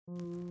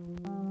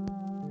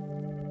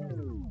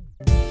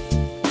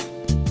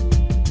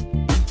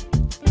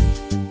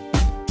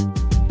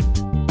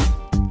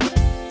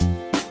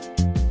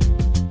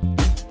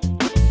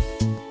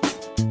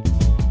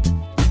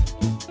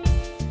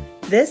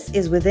This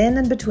is Within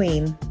and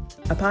Between,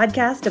 a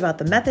podcast about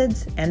the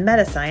methods and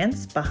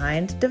meta-science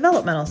behind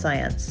developmental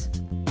science.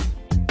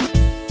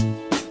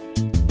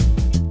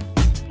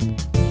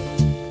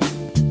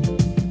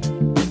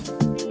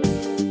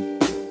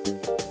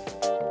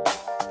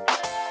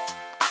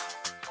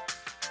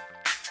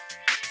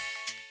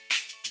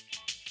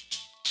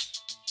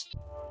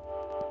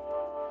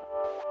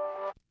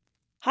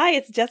 Hi,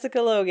 it's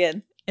Jessica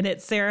Logan. And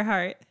it's Sarah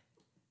Hart.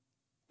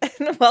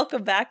 And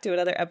welcome back to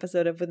another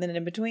episode of Within and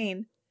In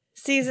Between,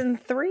 Season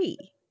 3.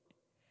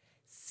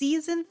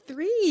 Season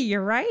 3,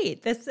 you're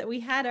right. We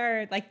had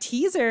our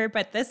teaser,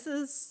 but this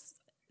is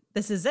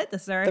it.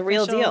 This is our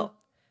real deal.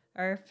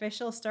 Our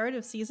official start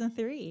of Season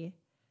 3.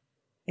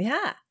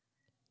 Yeah.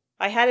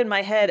 I had in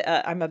my head,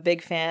 I'm a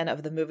big fan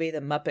of the movie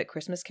The Muppet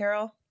Christmas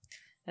Carol.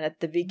 And at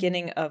the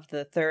beginning of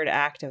the third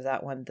act of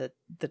that one, the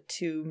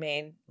two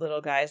main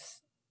little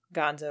guys,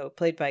 Gonzo,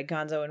 played by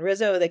Gonzo and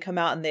Rizzo, they come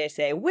out and they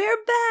say,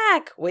 "We're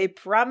back! We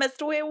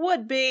promised we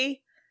would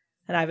be."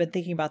 And I've been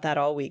thinking about that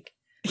all week.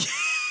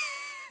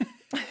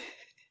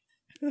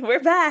 We're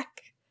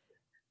back.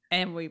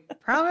 And we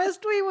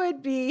promised we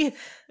would be.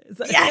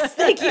 Yes,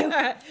 thank you.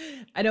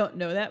 I don't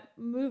know that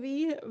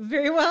movie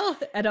very well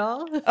at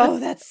all. Oh,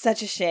 that's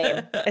such a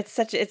shame.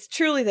 It's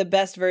truly the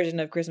best version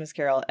of Christmas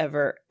Carol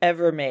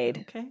ever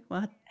made. Okay,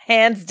 well.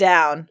 Hands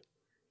down.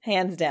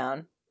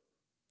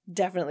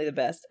 Definitely the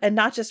best. And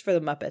not just for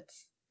the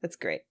Muppets. That's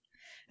great.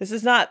 This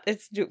is not,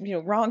 it's,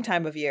 wrong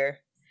time of year.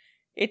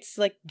 It's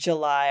like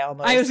July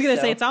almost. I was going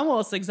to say it's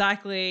almost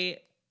exactly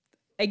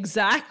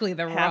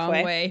the wrong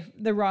way,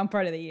 the wrong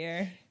part of the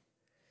year.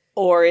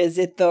 Or is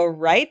it the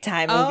right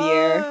time of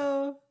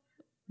year?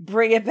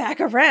 Bring it back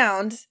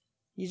around.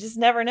 You just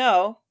never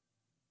know.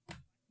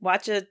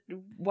 Watch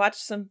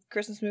some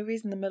Christmas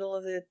movies in the middle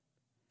of the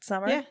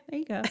summer. Yeah, there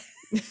you go.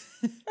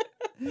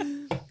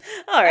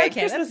 All right, okay,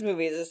 Christmas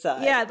movies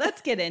aside. Yeah,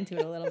 let's get into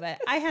it a little bit.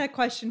 I had a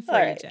question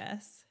for you,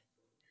 Jess.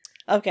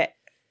 Okay.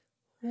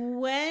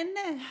 When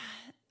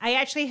I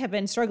actually have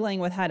been struggling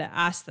with how to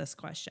ask this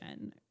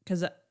question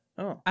because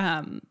oh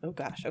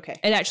gosh, okay.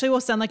 It actually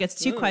will sound like it's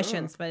two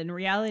questions, but in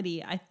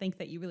reality, I think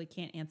that you really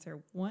can't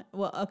answer one.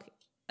 Well,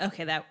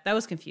 okay, that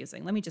was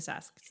confusing. Let me just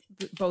ask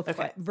both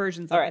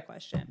versions of the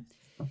question.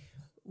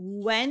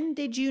 When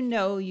did you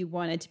know you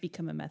wanted to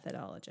become a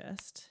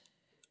methodologist?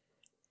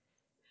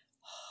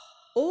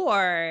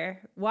 Or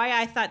why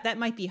I thought that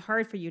might be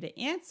hard for you to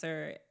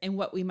answer, and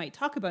what we might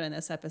talk about in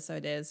this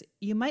episode is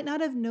you might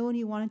not have known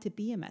you wanted to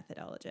be a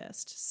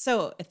methodologist.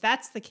 So if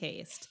that's the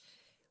case,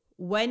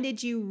 when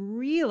did you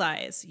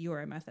realize you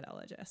were a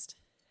methodologist?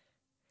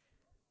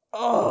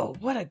 Oh,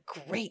 what a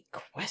great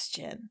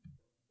question.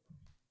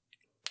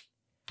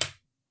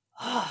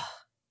 Oh,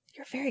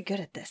 you're very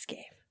good at this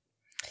game.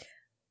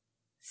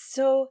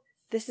 So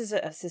this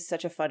is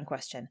such a fun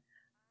question.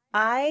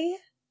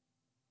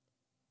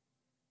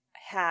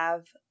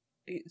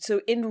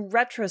 So in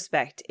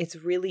retrospect, it's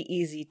really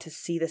easy to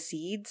see the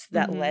seeds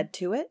that led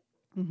to it.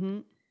 Mm-hmm.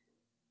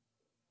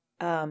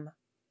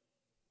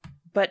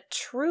 But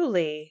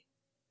truly,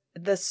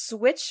 the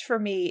switch for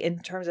me in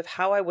terms of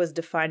how I was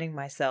defining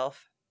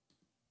myself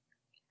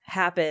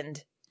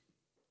happened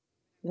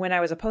when I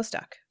was a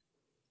postdoc.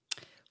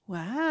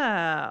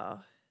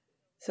 Wow.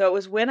 So it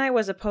was when I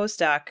was a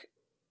postdoc.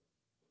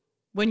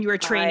 When you were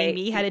training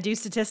me how to do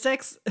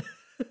statistics?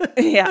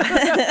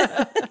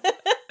 Yeah.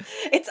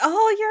 It's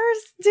all yours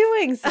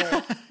doing,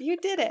 sir. You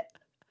did it.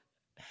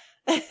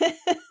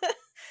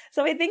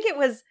 So I think it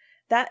was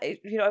that,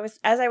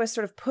 as I was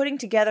sort of putting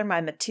together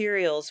my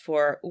materials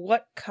for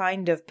what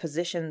kind of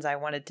positions I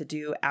wanted to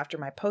do after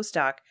my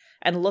postdoc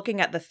and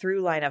looking at the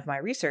through line of my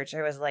research,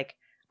 I was like,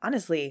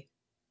 honestly,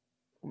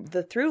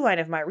 the through line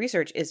of my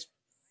research is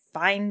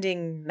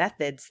finding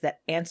methods that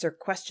answer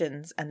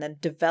questions and then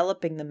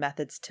developing the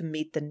methods to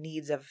meet the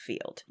needs of a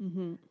field.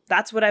 Mm-hmm.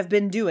 That's what I've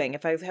been doing.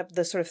 If I have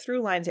the sort of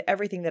through line to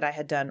everything that I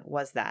had done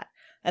was that.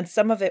 And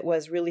some of it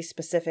was really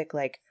specific,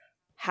 like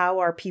how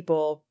are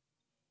people,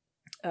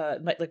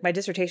 my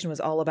dissertation was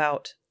all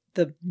about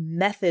the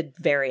method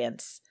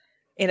variance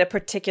in a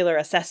particular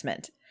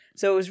assessment.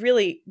 So it was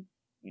really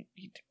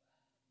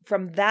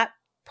from that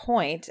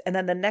point, and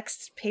then the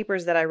next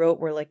papers that I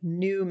wrote were like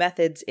new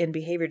methods in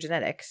behavior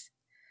genetics.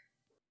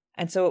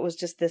 And so it was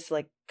just this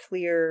like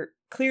clear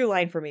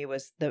line for me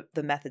was the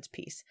methods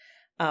piece.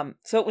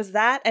 So it was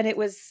that, and it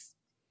was,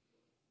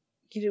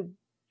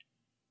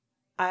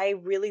 I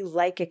really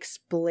like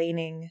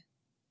explaining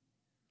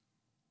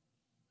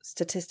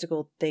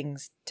statistical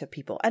things to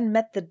people and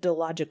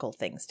methodological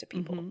things to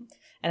people. Mm-hmm.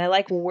 And I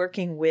like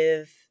working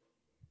with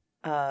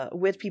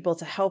people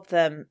to help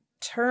them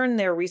turn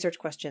their research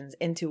questions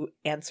into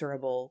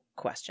answerable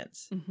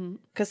questions.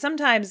 Because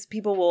sometimes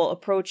people will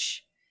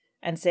approach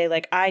and say,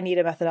 like, I need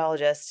a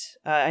methodologist.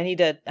 I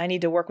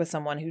need to work with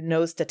someone who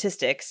knows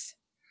statistics,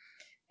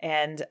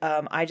 and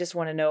I just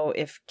want to know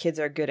if kids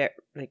are good at,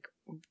 like,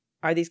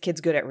 are these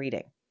kids good at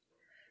reading?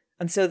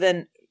 And so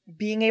then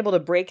being able to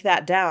break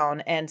that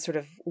down and sort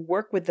of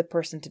work with the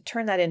person to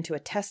turn that into a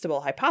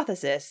testable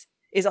hypothesis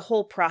is a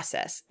whole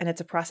process, and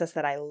it's a process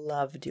that I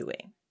love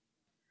doing.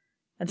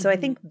 And so I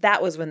think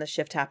that was when the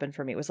shift happened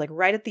for me. It was like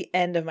right at the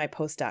end of my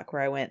postdoc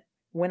where I went,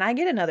 when I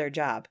get another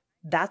job,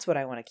 that's what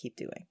I want to keep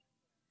doing.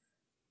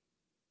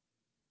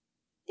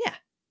 Yeah,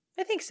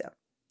 I think so.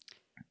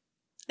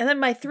 And then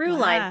my through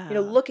line,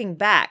 looking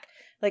back,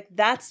 like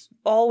that's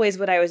always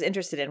what I was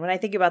interested in. When I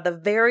think about the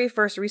very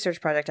first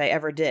research project I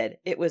ever did,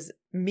 it was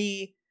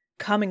me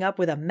coming up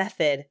with a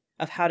method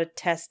of how to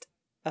test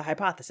a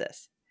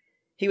hypothesis.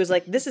 He was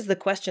like, this is the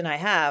question I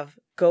have.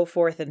 Go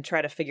forth and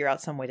try to figure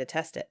out some way to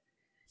test it.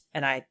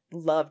 And I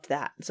loved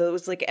that. So it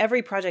was like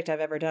every project I've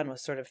ever done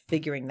was sort of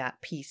figuring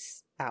that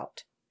piece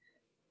out.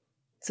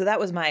 So that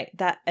was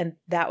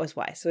that was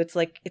why. So it's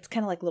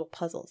kind of like little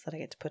puzzles that I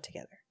get to put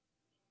together.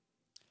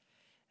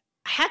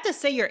 I have to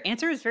say your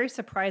answer is very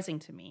surprising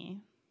to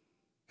me.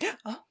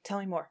 Oh, tell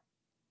me more.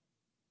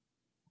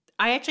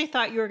 I actually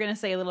thought you were going to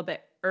say a little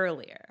bit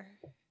earlier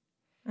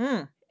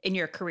in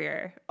your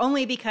career,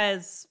 only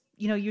because,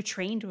 you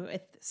trained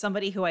with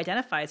somebody who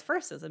identifies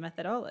first as a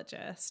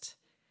methodologist.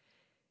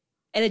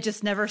 And it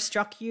just never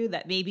struck you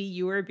that maybe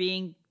you were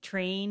being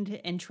trained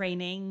and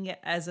training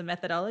as a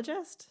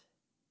methodologist?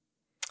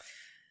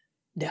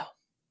 No.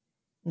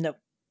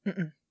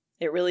 Mm-mm.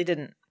 It really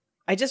didn't.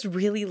 I just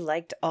really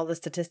liked all the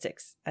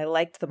statistics. I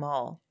liked them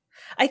all.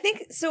 I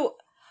think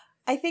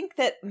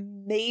that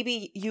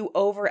maybe you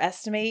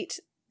overestimate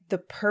the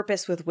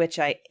purpose with which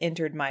I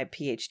entered my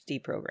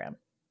PhD program.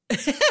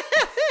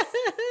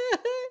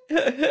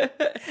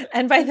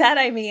 And by that,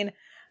 I mean,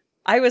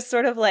 I was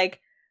sort of like,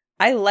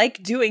 I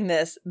like doing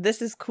this.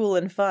 This is cool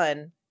and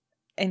fun.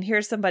 And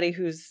here's somebody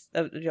who's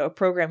a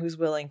program who's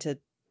willing to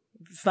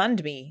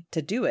fund me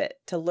to do it,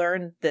 to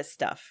learn this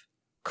stuff.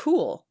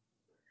 Cool.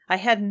 I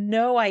had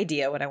no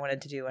idea what I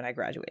wanted to do when I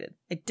graduated.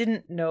 I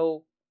didn't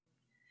know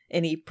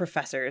any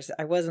professors.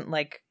 I wasn't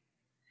like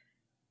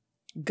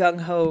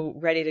gung-ho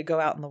ready to go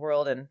out in the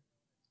world and,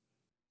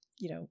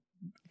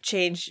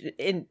 change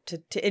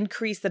to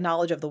increase the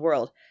knowledge of the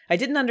world. I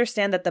didn't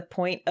understand that the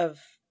point of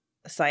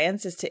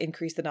science is to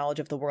increase the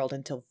knowledge of the world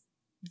until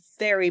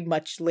very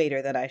much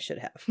later than I should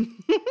have.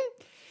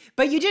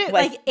 But you didn't,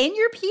 like in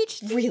your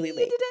PhD, really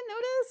late. You didn't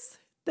notice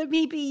that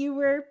maybe you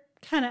were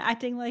kind of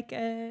acting like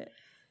a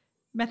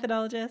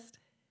methodologist?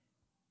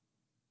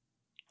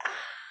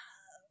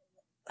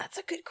 That's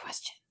a good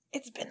question.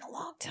 It's been a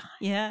long time.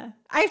 Yeah.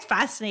 It's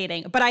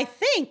fascinating. But I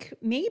think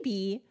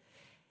maybe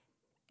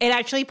it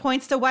actually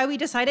points to why we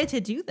decided to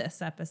do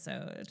this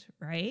episode,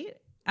 right?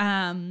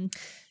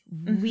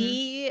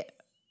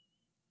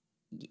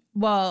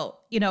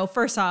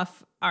 First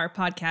off, our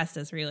podcast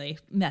is really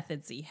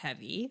methodsy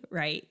heavy,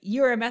 right?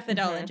 You're a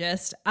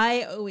methodologist.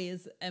 I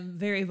always am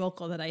very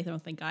vocal that I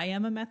don't think I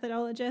am a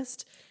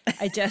methodologist.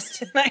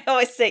 I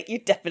always say you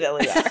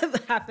definitely are.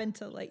 Happen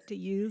to like to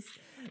use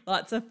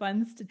lots of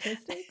fun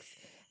statistics.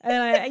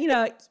 And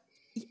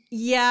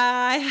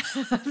I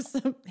have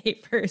some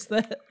papers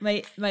that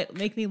might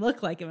make me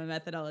look like I'm a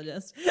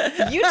methodologist.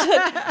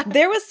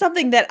 There was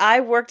something that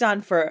I worked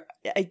on for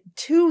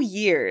 2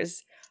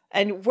 years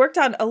and worked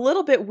on a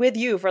little bit with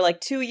you for like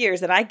 2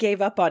 years, and I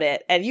gave up on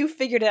it, and you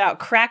figured it out,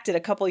 cracked it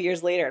a couple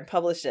years later and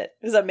published it.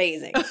 It was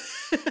amazing.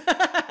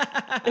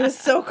 It was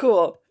so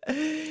cool.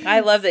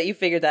 I love that you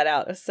figured that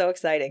out. It was so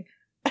exciting.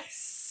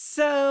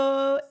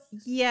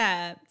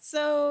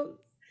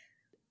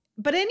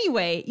 But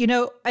anyway,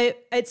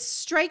 it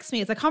strikes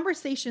me, it's a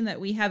conversation that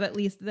we have, at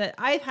least that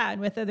I've had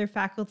with other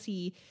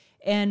faculty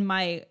in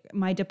my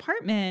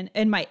department,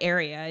 in my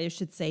area, I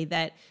should say,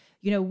 that,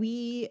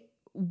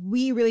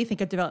 we really think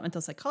of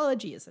developmental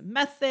psychology as a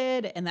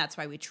method, and that's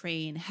why we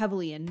train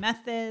heavily in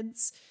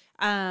methods.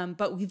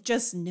 But we've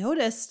just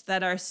noticed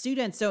that our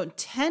students don't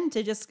tend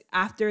to just,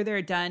 after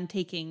they're done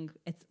taking,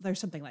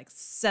 there's something like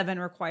 7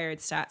 required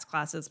stats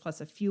classes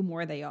plus a few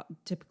more they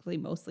typically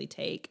mostly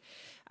take,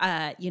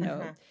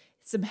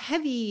 some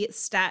heavy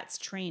stats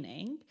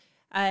training.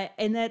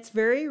 And that's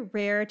very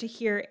rare to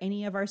hear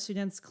any of our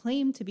students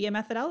claim to be a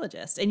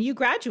methodologist. And you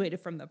graduated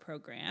from the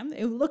program.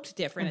 It looked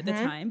different at the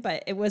time,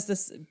 but it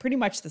was pretty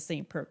much the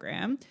same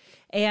program.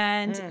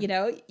 And,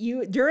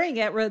 you during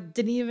it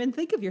didn't even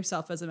think of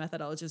yourself as a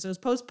methodologist. It was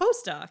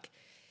postdoc.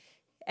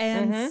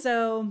 And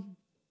so,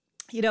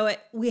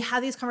 we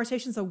have these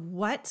conversations of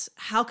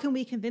how can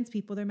we convince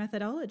people they're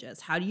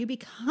methodologists? How do you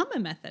become a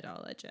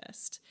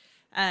methodologist?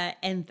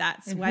 And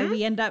that's why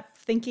we end up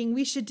thinking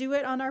we should do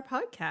it on our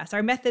podcast,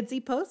 our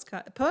Methodsy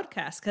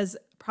podcast, because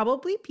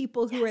probably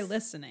people who are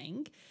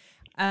listening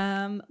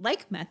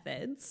like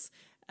methods,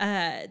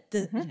 other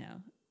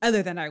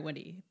than our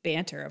witty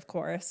banter, of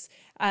course.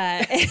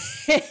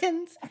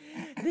 And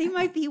they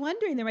might be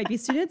wondering, there might be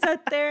students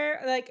out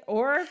there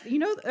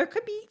there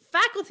could be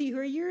faculty who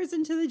are years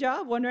into the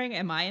job wondering,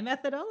 am I a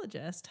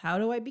methodologist? How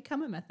do I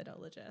become a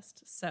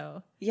methodologist?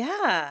 So,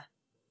 yeah.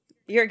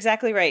 You're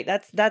exactly right.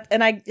 That's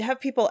and I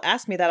have people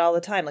ask me that all the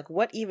time. Like,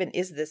 what even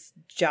is this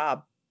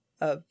job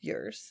of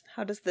yours?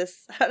 How does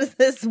this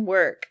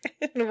work?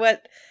 and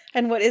what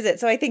is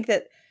it? So I think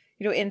that,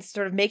 in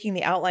sort of making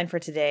the outline for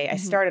today, I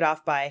started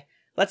off by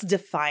let's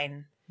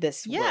define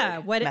this Yeah.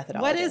 word,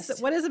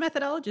 methodologist. What is a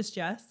methodologist,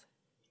 Jess?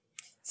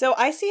 So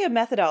I see a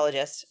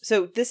methodologist.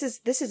 So this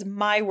is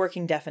my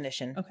working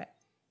definition. Okay.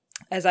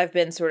 As I've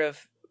been sort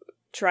of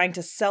trying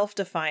to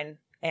self-define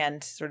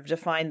and sort of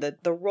define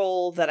the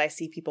role that I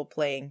see people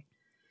playing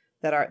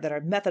that are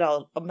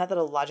a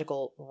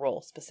methodological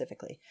role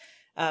specifically.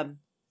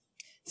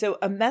 So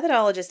a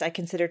methodologist I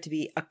consider to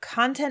be a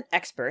content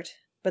expert,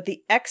 but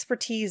the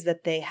expertise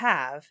that they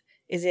have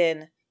is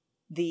in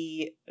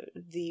the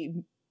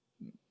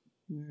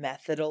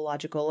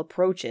methodological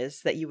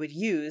approaches that you would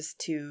use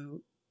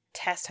to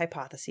test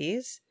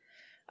hypotheses,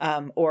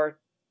 or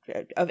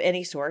of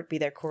any sort, be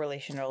they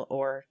correlational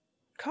or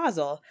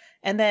causal,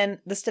 and then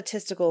the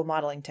statistical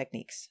modeling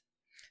techniques.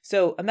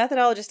 So a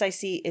methodologist I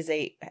see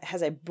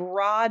has a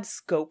broad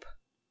scope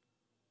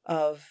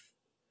of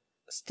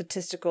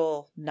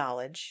statistical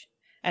knowledge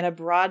and a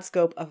broad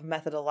scope of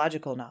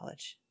methodological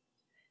knowledge.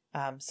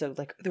 So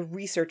like the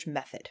research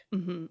method,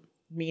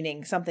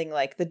 meaning something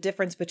like the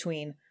difference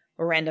between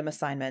a random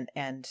assignment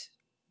and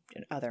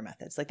other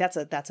methods. Like that's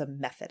a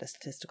method, a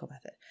statistical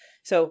method.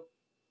 So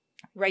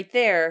right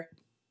there,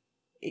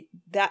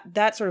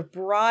 that sort of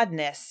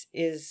broadness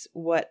is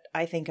what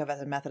I think of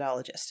as a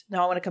methodologist.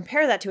 Now I want to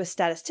compare that to a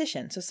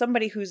statistician. So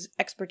somebody whose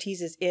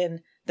expertise is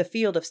in the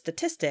field of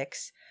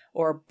statistics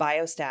or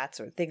biostats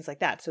or things like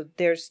that. So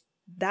there's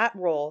that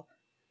role.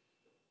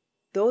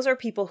 Those are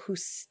people who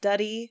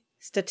study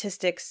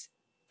statistics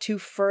to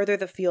further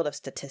the field of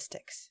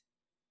statistics.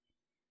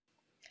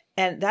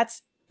 And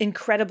that's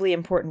incredibly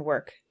important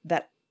work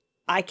that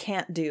I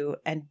can't do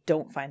and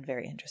don't find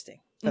very interesting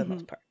for the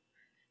most part.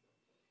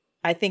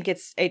 I think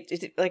it's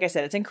like I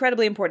said, it's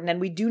incredibly important, and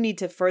we do need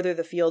to further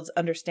the field's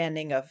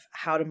understanding of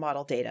how to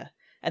model data.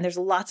 And there's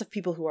lots of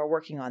people who are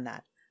working on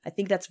that. I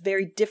think that's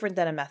very different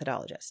than a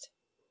methodologist.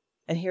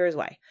 And here is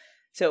why.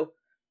 So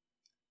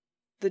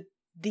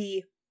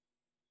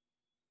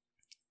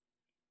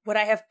what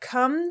I have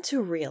come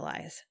to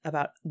realize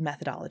about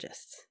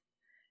methodologists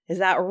is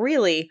that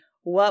really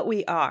what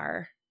we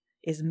are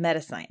is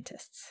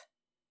meta-scientists.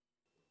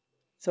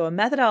 So a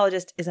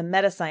methodologist is a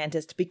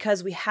meta-scientist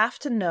because we have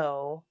to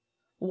know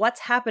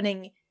what's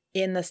happening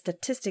in the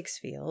statistics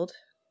field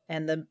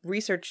and the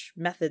research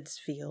methods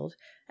field,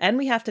 and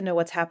we have to know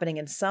what's happening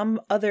in some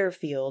other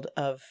field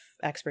of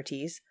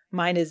expertise.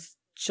 Mine is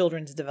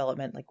children's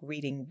development, like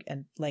reading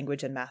and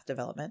language and math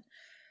development.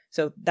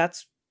 So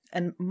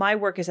and my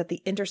work is at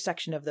the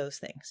intersection of those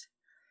things.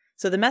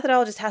 So the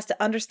methodologist has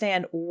to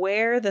understand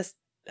where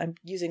I'm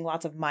using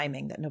lots of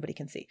miming that nobody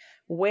can see,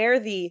 where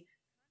the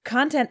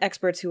content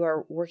experts who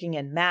are working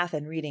in math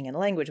and reading and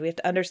language, we have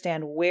to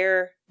understand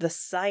where the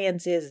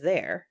science is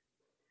there.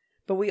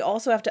 But we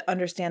also have to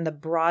understand the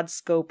broad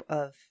scope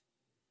of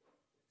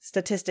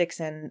statistics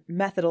and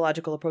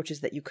methodological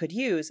approaches that you could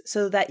use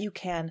so that you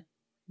can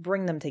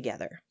bring them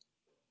together.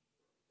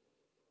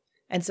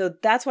 And so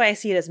that's why I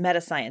see it as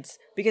meta-science,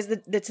 because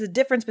it's the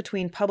difference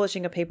between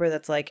publishing a paper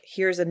that's like,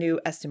 here's a new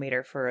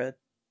estimator for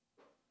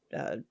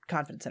a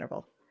confidence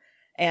interval,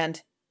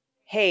 and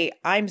hey,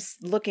 I'm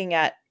looking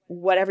at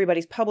what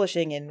everybody's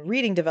publishing in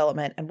reading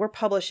development, and we're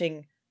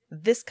publishing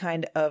this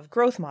kind of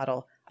growth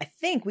model. I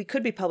think we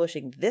could be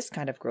publishing this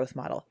kind of growth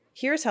model.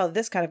 Here's how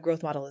this kind of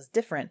growth model is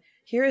different.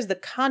 Here is the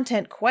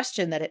content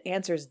question that it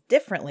answers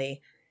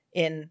differently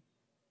in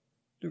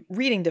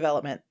reading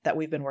development that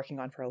we've been working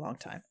on for a long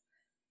time.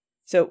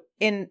 So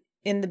in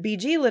the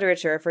BG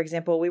literature, for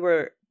example,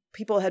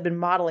 people had been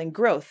modeling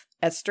growth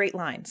as straight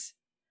lines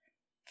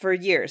for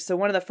years. So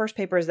one of the first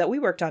papers that we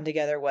worked on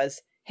together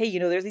was, hey,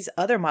 there's these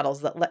other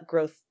models that let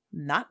growth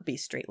not be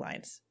straight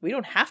lines. We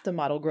don't have to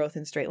model growth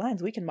in straight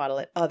lines. We can model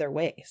it other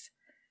ways.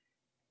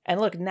 And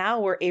look, now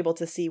we're able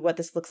to see what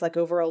this looks like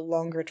over a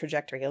longer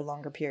trajectory, a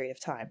longer period of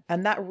time.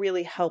 And that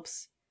really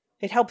helps.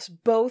 It helps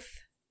both.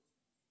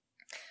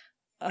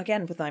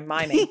 Again, with my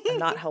miming, I'm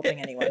not helping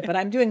anyone, but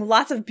I'm doing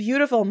lots of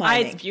beautiful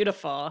miming. It's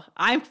beautiful.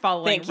 I'm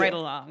following right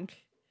along.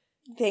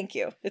 Thank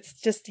you. It's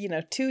just,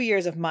 2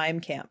 years of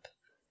mime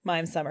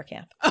summer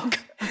camp.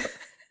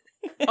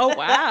 Oh,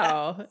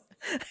 wow.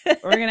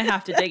 We're going to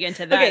have to dig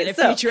into that in a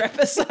future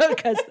episode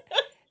because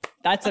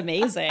that's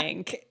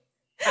amazing.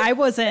 I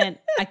wasn't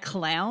a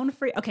clown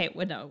for... Okay,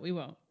 well, no, we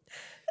won't.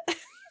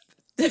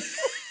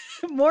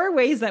 More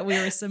ways that we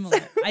were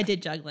similar. I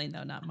did juggling,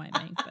 though, not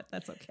miming, but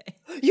that's okay.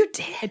 You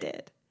did? I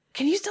did.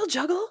 Can you still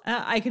juggle?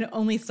 I can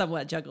only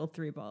somewhat juggle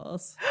 3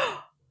 balls.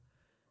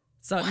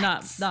 So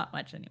not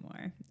much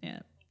anymore. Yeah.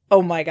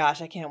 Oh my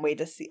gosh, I can't wait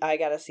to see. I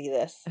got to see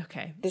this.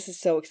 Okay. This is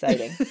so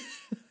exciting.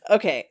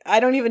 Okay,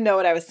 I don't even know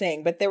what I was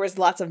saying, but there was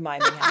lots of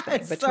miming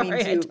happening between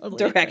two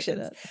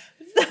directions.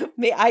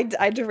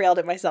 I derailed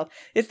it myself.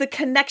 It's the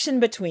connection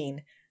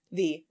between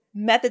the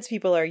methods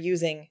people are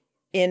using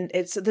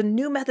it's the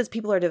new methods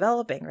people are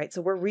developing, right?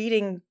 So we're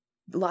reading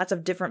lots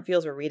of different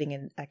fields. We're reading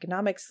in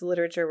economics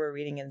literature, we're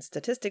reading in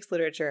statistics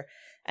literature,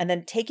 and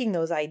then taking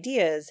those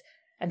ideas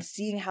and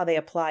seeing how they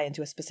apply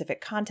into a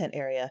specific content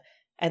area,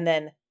 and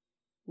then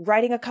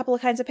writing a couple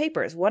of kinds of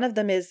papers. One of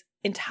them is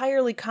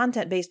entirely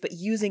content-based, but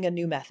using a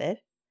new method.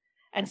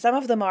 And some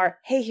of them are,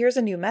 hey, here's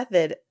a new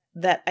method.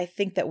 that I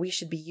think that we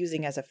should be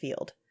using as a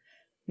field.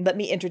 Let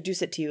me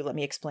introduce it to you. Let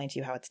me explain to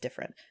you how it's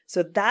different.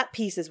 So that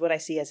piece is what I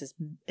see as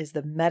is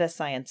the meta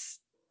science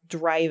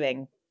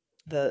driving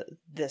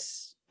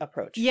this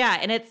approach. Yeah,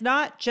 and it's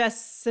not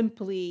just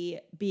simply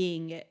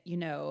being,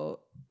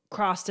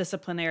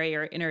 cross-disciplinary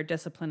or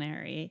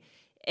interdisciplinary.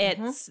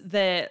 It's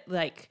the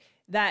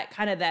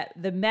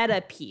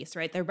meta piece,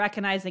 right? They're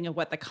recognizing of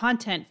what the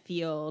content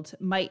field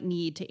might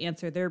need to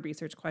answer their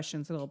research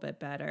questions a little bit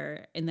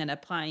better, and then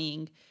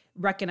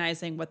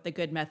recognizing what the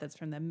good methods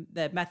from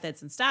the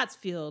methods and stats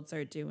fields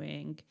are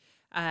doing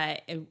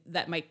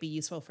that might be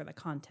useful for the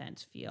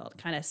content field.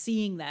 Kind of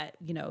seeing that,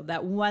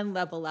 that one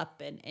level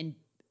up and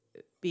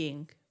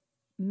being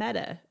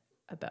meta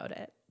about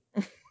it.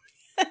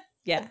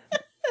 Yeah.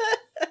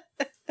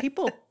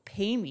 People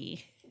pay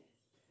me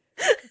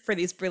for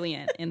these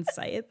brilliant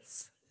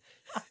insights.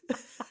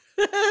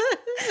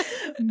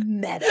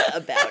 Meta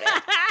about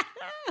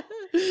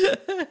it.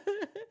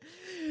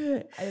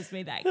 I just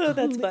made that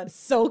that's fun.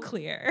 So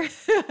clear.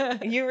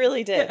 You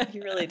really did.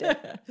 You really did.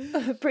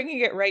 Bringing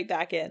it right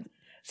back in.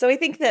 So I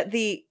think that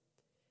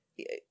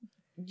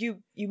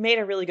you made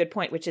a really good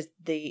point, which is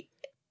the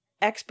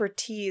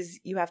expertise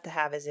you have to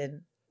have is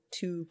in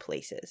two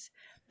places.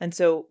 And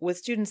so with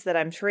students that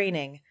I'm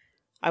training,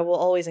 I will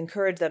always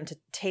encourage them to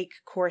take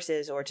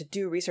courses or to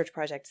do research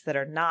projects that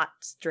are not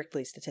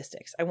strictly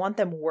statistics. I want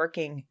them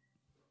working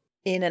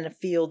in a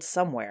field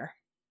somewhere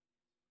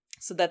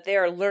so that they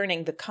are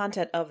learning the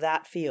content of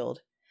that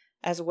field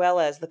as well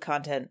as the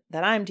content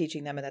that I'm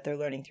teaching them and that they're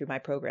learning through my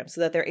program,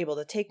 so that they're able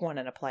to take one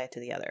and apply it to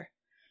the other.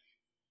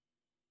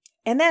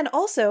 And then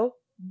also,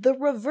 the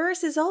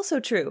reverse is also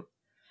true.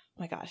 Oh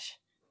my gosh.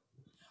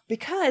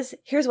 Because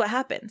here's what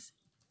happens.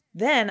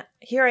 Then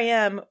here I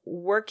am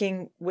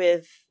working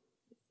with,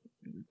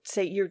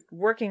 say you're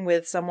working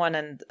with someone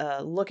and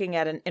looking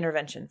at an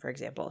intervention, for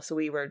example. So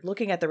we were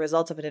looking at the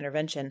results of an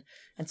intervention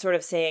and sort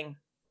of saying,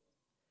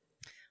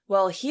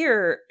 well,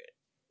 here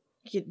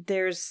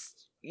there's,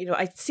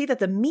 I see that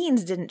the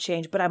means didn't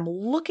change, but I'm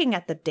looking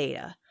at the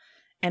data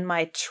and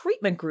my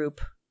treatment group,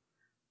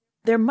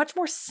 they're much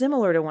more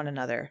similar to one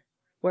another.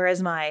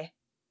 Whereas my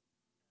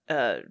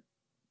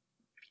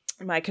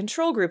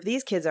control group,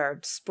 these kids are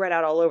spread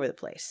out all over the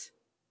place.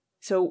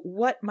 So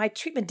what my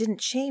treatment didn't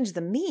change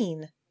the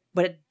mean,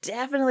 but it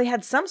definitely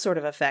had some sort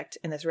of effect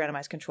in this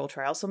randomized control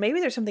trial. So maybe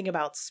there's something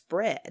about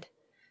spread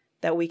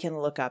that we can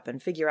look up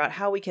and figure out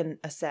how we can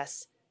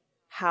assess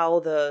how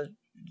the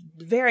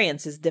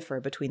variances differ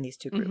between these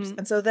two groups. Mm-hmm.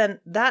 And so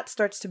then that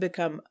starts to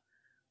become,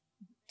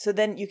 so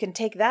then you can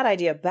take that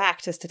idea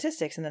back to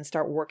statistics and then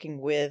start working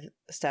with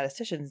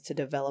statisticians to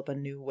develop a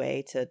new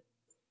way to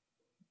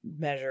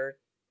measure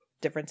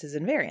differences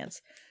in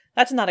variance.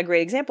 That's not a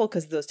great example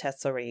because those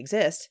tests already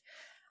exist.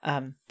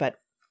 But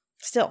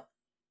still,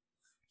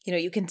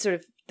 you can sort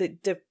of,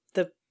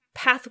 the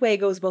pathway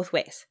goes both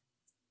ways.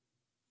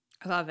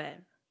 I love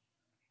it.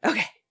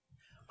 Okay.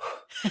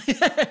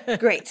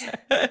 Great.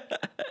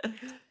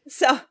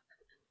 So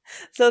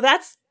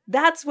that's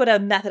what a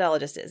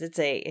methodologist is. It's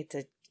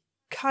a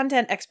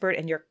content expert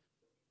and you're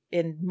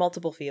in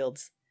multiple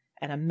fields,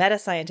 and a meta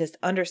scientist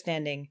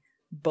understanding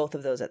both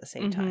of those at the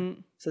same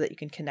time so that you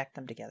can connect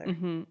them together.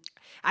 Mm-hmm.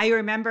 I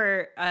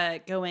remember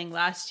going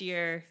last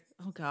year.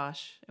 Oh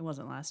gosh, it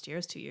wasn't last year. It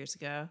was 2 years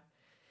ago.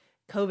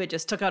 COVID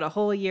just took out a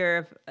whole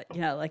year of,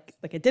 like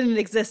it didn't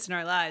exist in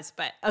our lives.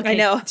 But okay, I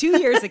know. 2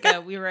 years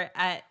ago, we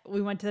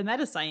went to the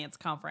Meta Science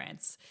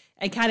conference,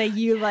 and kind of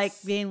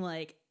being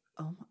like,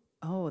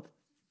 oh,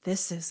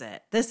 this is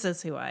it. This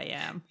is who I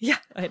am. Yeah,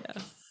 I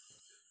know.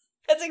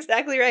 That's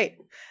exactly right.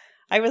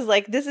 I was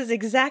like, this is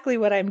exactly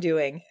what I'm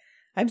doing.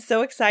 I'm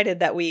so excited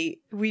that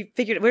we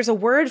figured there's a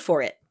word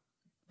for it.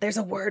 There's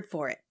a word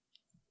for it.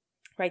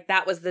 Right?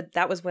 That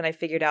was when I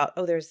figured out,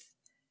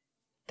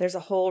 there's a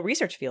whole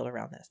research field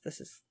around this.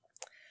 This is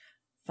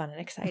fun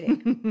and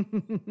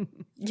exciting.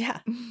 Yeah.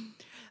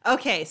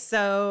 Okay,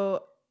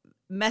 so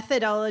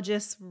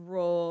methodologist's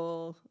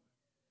role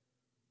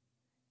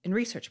in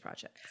research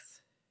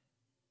projects.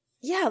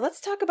 Yeah, let's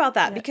talk about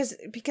that because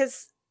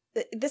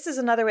this is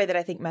another way that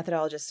I think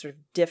methodologists sort of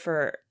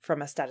differ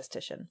from a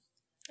statistician.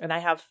 And I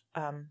have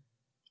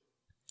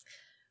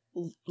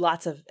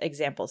lots of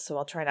examples, so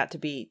I'll try not to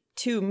be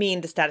too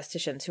mean to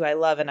statisticians who I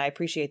love and I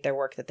appreciate their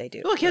work that they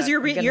do. Well, because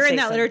you're in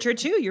that literature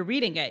too. You're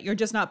reading it. You're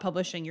just not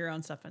publishing your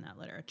own stuff in that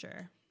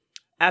literature.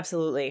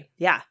 Absolutely.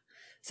 Yeah.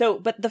 So,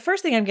 but the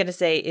first thing I'm going to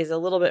say is a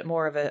little bit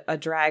more of a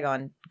drag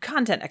on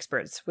content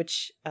experts,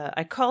 which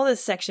I call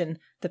this section,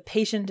 "The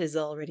Patient is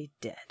Already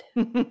Dead."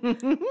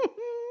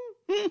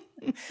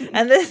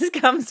 And this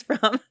comes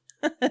from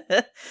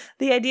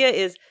the idea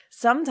is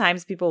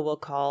sometimes people will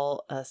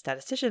call a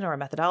statistician or a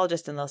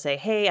methodologist and they'll say,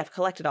 hey, I've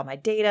collected all my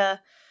data.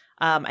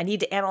 I need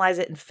to analyze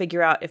it and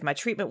figure out if my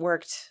treatment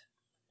worked.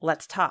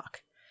 Let's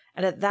talk.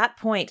 And at that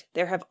point,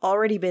 there have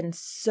already been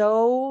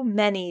so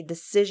many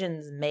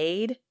decisions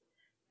made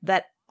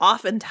that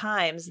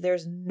oftentimes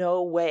there's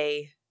no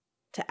way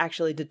to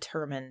actually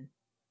determine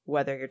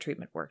whether your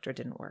treatment worked or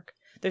didn't work.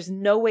 There's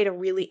no way to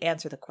really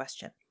answer the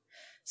question.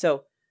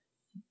 So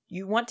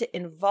you want to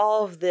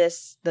involve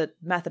the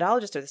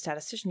methodologist or the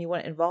statistician, you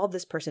want to involve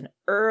this person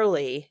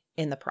early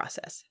in the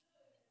process.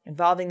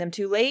 Involving them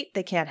too late,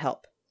 they can't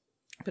help.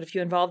 But if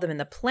you involve them in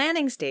the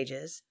planning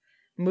stages,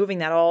 moving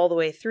that all the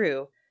way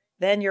through,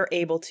 then you're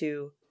able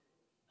to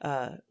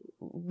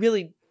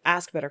really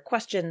ask better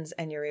questions,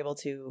 and you're able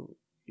to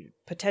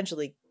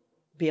potentially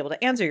be able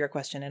to answer your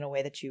question in a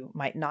way that you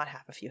might not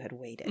have if you had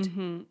waited,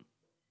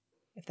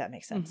 if that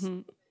makes sense.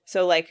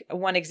 So like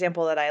one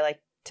example that I like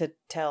to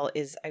tell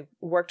is I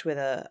worked with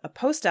a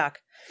postdoc,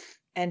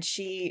 and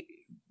she,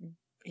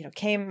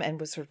 came and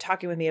was sort of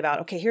talking with me about,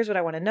 okay, here's what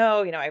I want to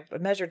know. I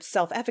measured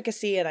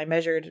self-efficacy, and I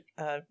measured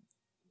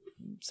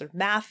sort of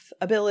math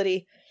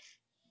ability.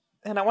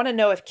 And I want to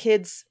know if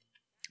kids'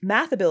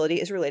 math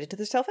ability is related to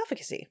their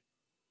self-efficacy.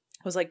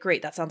 I was like,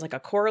 great, that sounds like a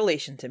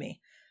correlation to me.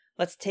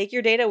 Let's take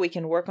your data. We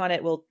can work on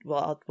it. We'll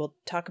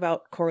talk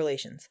about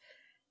correlations.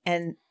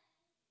 And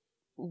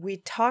we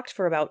talked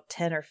for about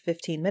 10 or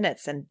 15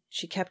 minutes, and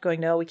she kept going,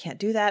 no, we can't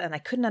do that. And I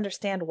couldn't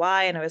understand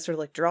why. And I was sort of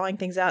like drawing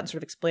things out and sort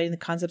of explaining the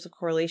concepts of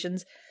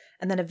correlations.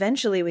 And then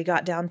eventually we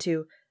got down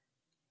to,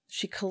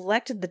 she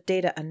collected the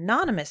data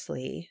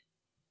anonymously,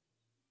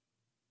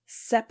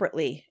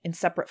 separately, in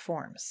separate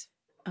forms.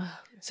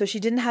 So she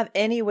didn't have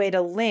any way to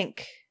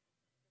link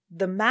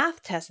the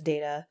math test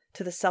data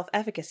to the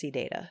self-efficacy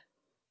data.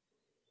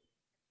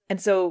 And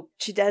so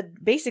she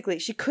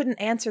couldn't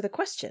answer the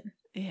question.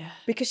 Yeah.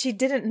 Because she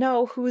didn't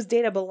know whose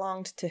data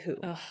belonged to who.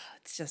 Oh,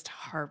 it's just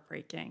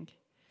heartbreaking.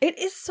 It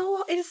is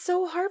so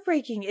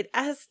heartbreaking. It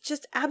is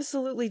just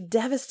absolutely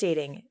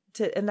devastating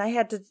and I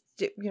had to,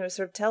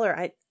 sort of tell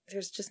her,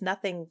 there's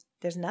nothing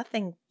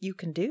you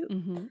can do.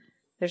 Mm-hmm.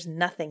 There's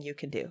nothing you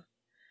can do.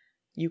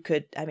 You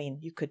could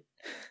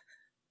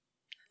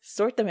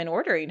sort them in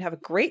order. You'd have a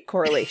great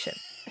correlation.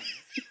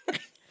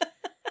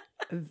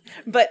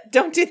 But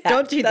don't do that.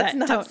 Don't do that.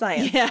 That's not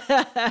science.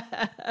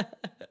 Yeah.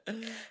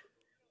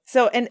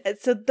 So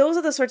those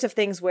are the sorts of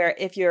things where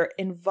if you're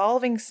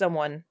involving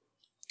someone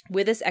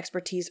with this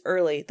expertise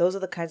early, those are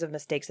the kinds of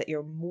mistakes that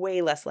you're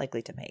way less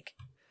likely to make.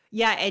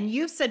 Yeah. And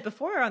you've said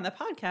before on the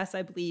podcast,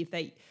 I believe,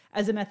 that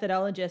as a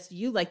methodologist,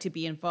 you like to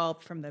be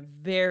involved from the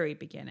very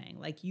beginning.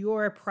 Like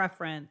your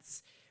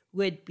preference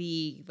would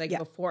be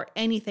before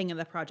anything in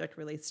the project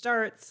really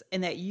starts,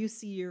 and that you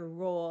see your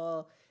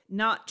role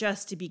not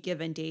just to be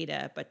given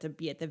data, but to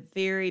be at the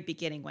very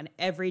beginning when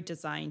every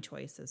design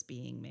choice is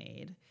being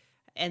made.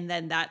 And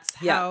then that's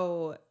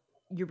how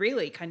you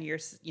really kind of,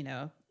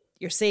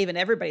 you're saving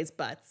everybody's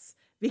butts,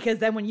 because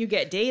then when you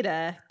get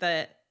data,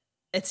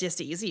 it's just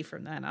easy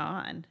from then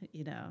on,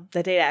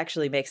 The data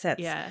actually makes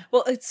sense. Yeah.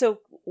 Well, so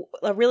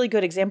a really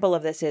good example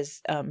of this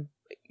is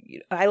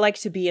I like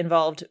to be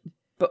involved,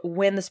 but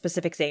when the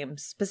specific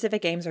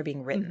aims are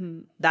being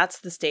written, that's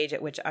the stage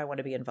at which I want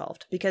to be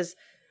involved, because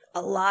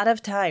a lot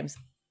of times,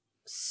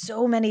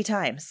 so many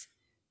times,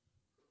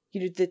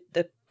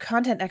 the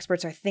content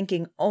experts are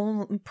thinking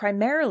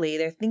primarily,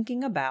 they're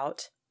thinking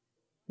about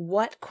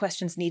what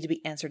questions need to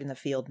be answered in the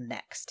field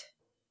next.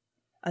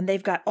 And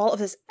they've got all of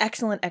this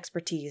excellent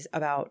expertise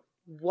about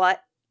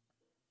what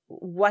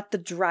the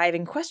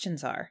driving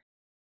questions are.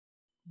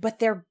 But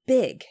they're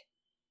big.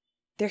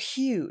 They're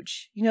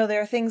huge.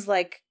 There are things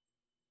like,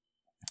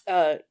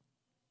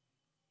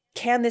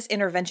 can this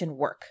intervention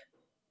work?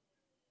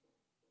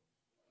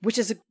 Which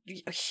is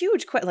a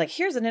huge question. Like,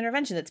 here's an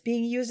intervention that's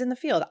being used in the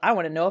field. I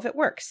want to know if it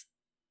works.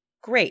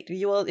 Great.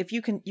 If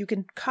you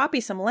can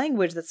copy some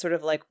language that's sort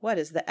of like, what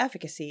is the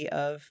efficacy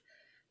of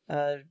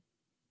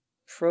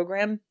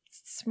program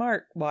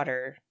smart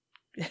water?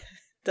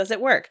 Does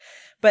it work?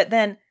 But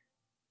then,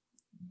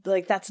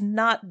 that's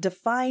not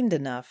defined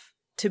enough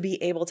to be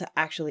able to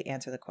actually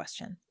answer the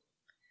question.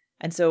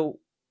 And so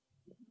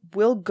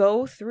we'll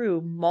go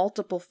through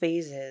multiple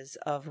phases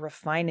of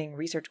refining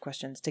research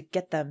questions to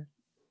get them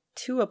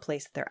to a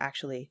place that they're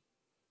actually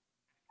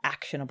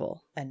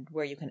actionable and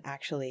where you can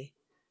actually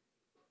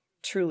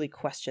truly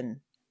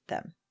question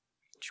them.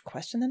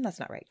 Question them? That's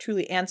not right.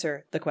 Truly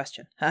answer the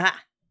question.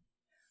 Ha-ha!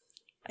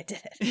 I did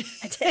it.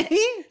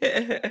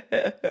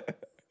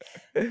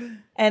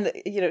 And,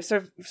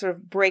 sort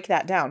of break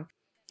that down.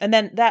 And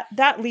then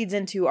that leads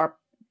into our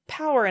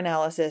power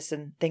analysis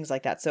and things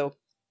like that. So,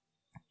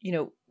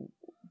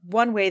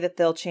 one way that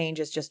they'll change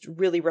is just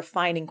really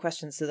refining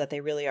questions so that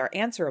they really are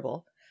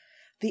answerable.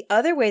 The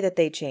other way that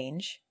they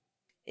change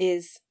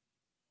is,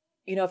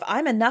 if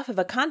I'm enough of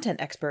a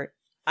content expert,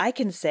 I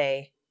can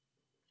say,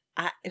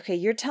 okay,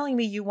 you're telling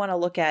me you want to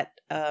look at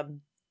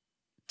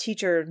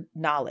teacher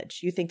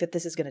knowledge. You think that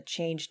this is going to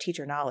change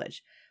teacher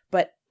knowledge.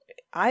 But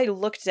I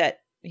looked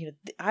at,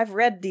 I've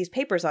read these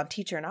papers on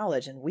teacher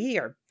knowledge, and we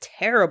are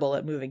terrible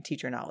at moving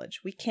teacher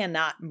knowledge. We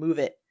cannot move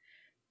it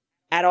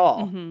at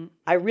all. Mm-hmm.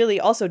 I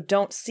really also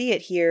don't see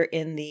it here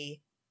in the,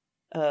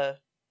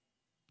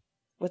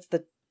 what's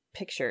the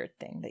picture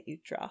thing that you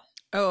draw?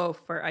 Oh,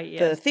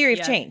 the theory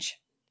of change.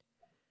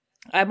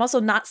 I'm also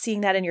not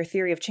seeing that in your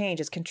theory of change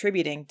as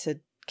contributing to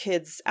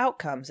kids'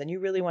 outcomes, and you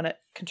really want to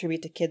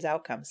contribute to kids'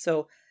 outcomes.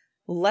 So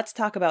let's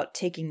talk about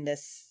taking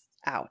this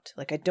out.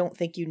 Like, I don't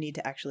think you need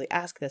to actually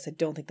ask this. I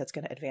don't think that's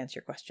going to advance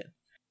your question.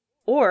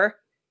 Or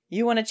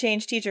you want to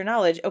change teacher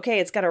knowledge. Okay,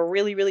 it's got a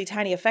really, really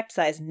tiny effect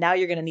size. Now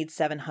you're going to need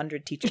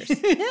 700 teachers.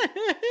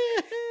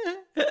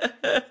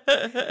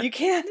 You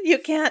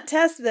can't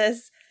test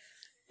this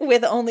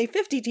with only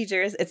 50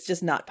 teachers. It's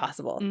just not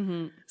possible.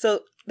 Mm-hmm. So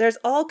there's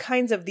all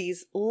kinds of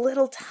these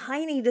little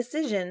tiny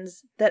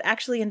decisions that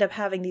actually end up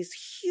having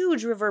these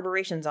huge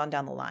reverberations on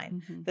down the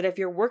line. Mm-hmm. That if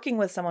you're working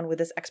with someone with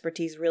this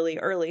expertise really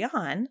early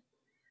on,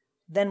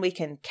 then we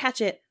can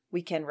catch it,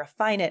 we can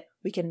refine it,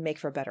 we can make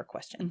for better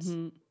questions.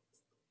 Mm-hmm.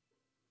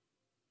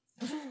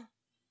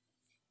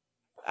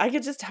 I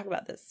could just talk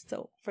about this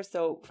for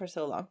so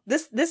long.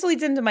 This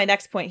leads into my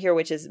next point here,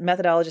 which is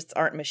methodologists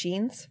aren't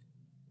machines.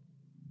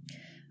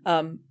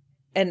 And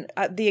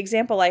the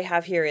example I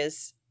have here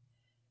is,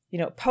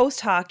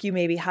 post hoc, you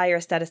maybe hire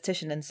a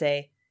statistician and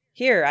say,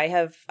 here, I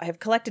have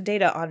collected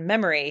data on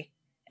memory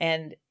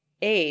and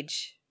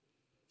age.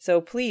 So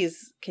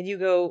please, can you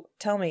go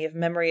tell me if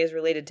memory is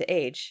related to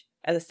age?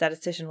 And the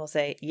statistician will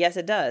say, yes,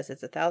 it does.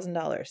 It's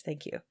 $1,000.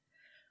 Thank you.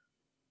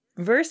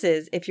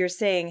 Versus if you're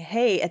saying,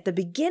 hey, at the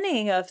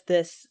beginning of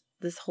this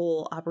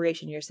whole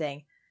operation, you're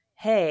saying,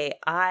 hey,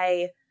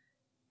 I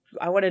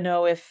want to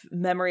know if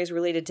memory is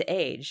related to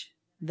age.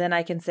 Then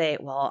I can say,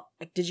 well,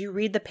 did you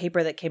read the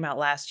paper that came out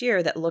last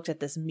year that looked at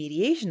this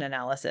mediation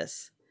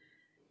analysis?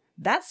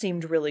 That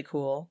seemed really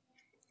cool.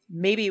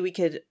 Maybe we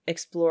could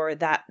explore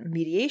that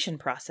mediation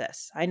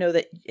process. I know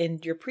that in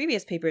your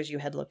previous papers you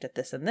had looked at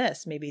this and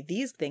this. Maybe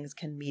these things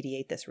can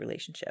mediate this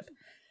relationship.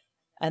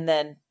 And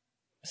then,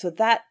 so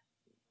that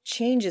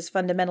changes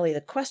fundamentally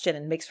the question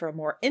and makes for a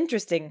more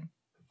interesting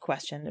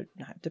question,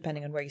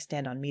 depending on where you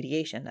stand on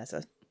mediation as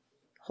a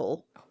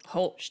whole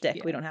shtick.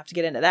 Yeah. We don't have to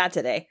get into that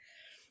today.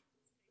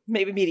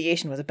 Maybe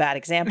mediation was a bad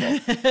example,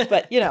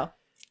 but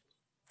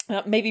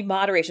maybe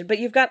moderation. But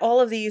you've got all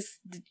of these.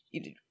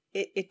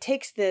 It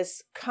takes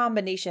this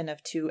combination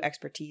of two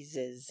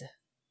expertises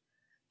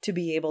to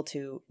be able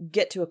to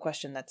get to a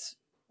question that's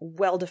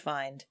well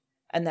defined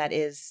and that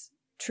is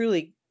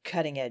truly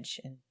cutting edge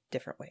in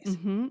different ways.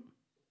 Mm-hmm.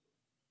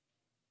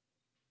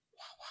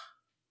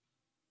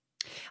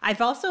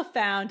 I've also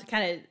found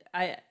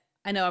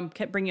I know I'm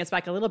bringing us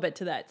back a little bit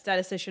to that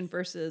statistician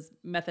versus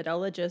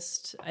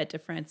methodologist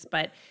difference,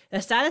 but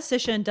the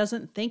statistician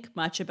doesn't think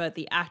much about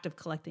the act of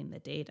collecting the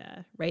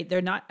data, right?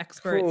 They're not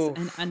experts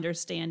in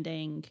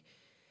understanding,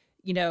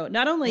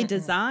 not only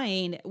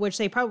design, which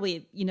they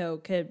probably,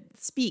 could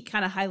speak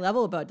kind of high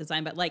level about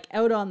design, but like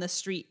out on the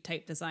street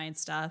type design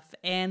stuff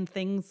and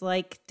things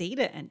like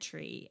data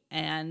entry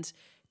and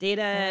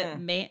data,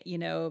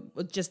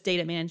 just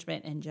data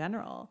management in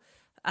general.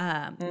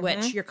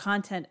 Which your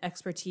content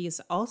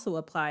expertise also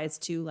applies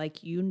to, like,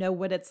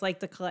 what it's like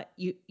to collect,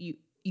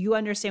 you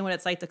understand what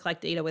it's like to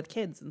collect data with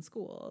kids in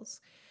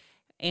schools.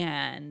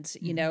 And,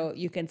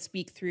 you can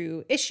speak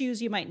through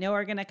issues you might know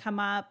are going to come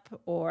up,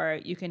 or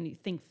you can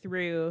think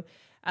through,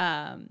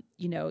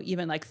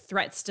 even like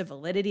threats to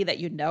validity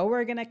that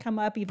are going to come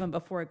up even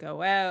before it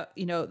go out,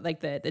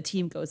 like the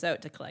team goes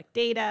out to collect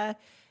data.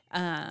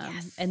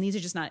 Yes. And these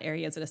are just not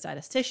areas that a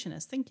statistician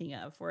is thinking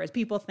of. Whereas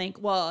people think,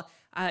 well,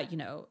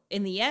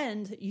 in the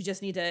end, you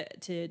just need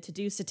to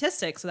do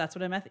statistics. So that's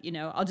what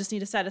I'll just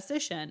need a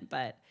statistician.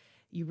 But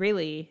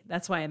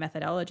that's why a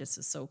methodologist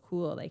is so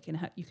cool.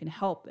 You can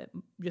help at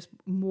just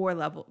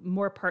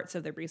more parts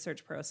of the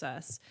research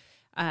process,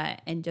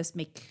 and just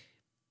make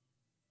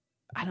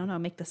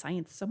the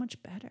science so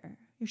much better.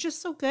 You're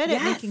just so good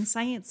at making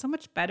science so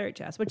much better,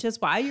 Jess, which is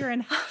why you're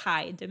in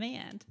high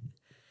demand.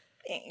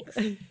 Thanks.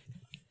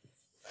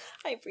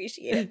 I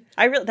appreciate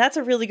it. That's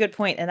a really good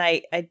point, and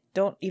I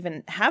don't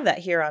even have that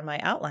here on my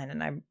outline,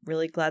 and I'm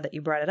really glad that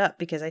you brought it up,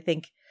 because I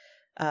think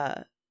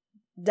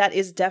that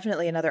is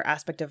definitely another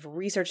aspect of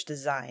research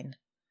design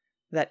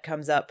that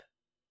comes up,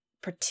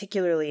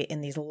 particularly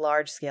in these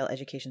large-scale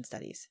education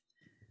studies.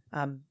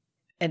 And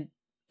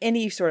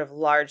any sort of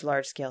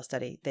large-scale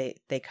study,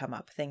 they come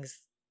up. Things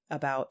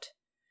about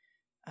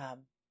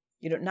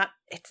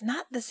it's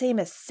not the same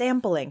as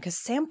sampling, because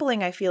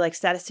sampling, I feel like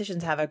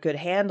statisticians have a good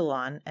handle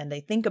on, and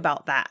they think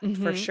about that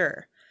for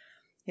sure.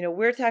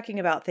 We're talking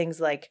about things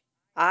like,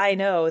 I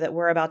know that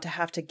we're about to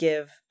have to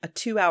give a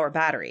 2-hour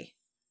battery.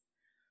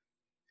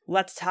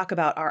 Let's talk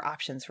about our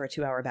options for a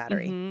 2-hour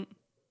battery. Mm-hmm.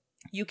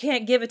 You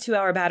can't give a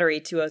 2-hour battery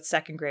to a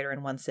second grader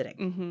in one sitting.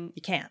 Mm-hmm.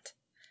 You can't.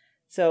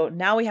 So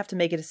now we have to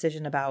make a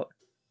decision about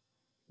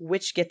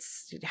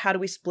how do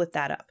we split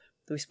that up?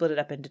 Do we split it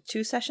up into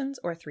 2 sessions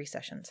or 3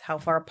 sessions? How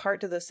far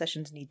apart do those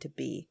sessions need to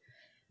be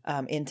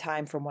in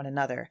time from one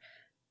another?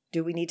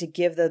 Do we need to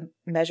give the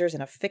measures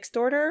in a fixed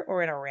order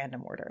or in a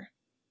random order?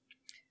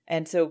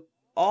 And so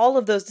all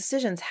of those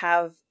decisions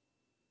have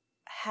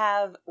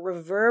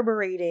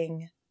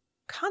reverberating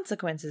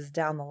consequences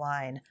down the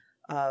line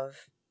of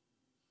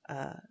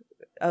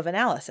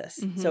analysis.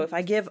 Mm-hmm. So if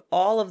I give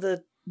all of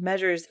the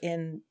measures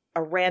in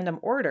a random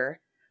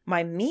order,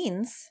 my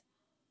means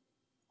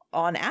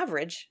on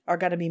average are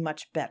going to be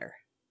much better.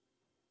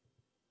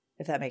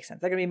 If that makes sense.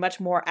 They're going to be much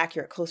more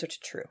accurate, closer to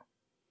true.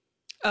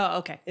 Oh,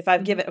 okay. If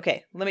I've given,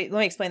 okay, let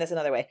me explain this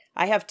another way.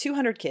 I have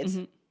 200 kids,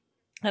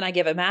 and I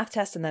give a math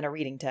test and then a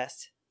reading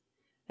test.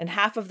 And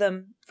half of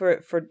them,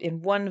 for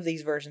in one of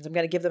these versions, I'm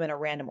going to give them in a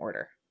random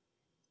order.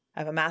 I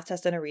have a math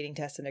test and a reading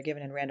test, and they're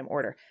given in random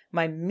order.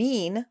 My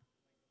mean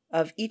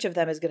of each of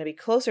them is going to be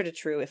closer to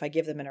true if I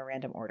give them in a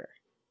random order.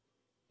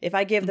 If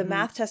I give the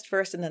math test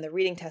first and then the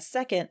reading test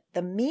second,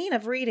 the mean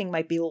of reading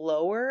might be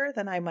lower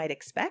than I might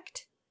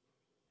expect.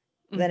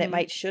 Than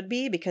it should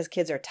be, because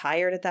kids are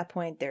tired at that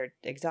point. They're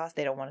exhausted.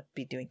 They don't want to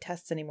be doing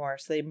tests anymore.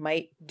 So they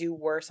might do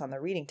worse on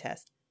the reading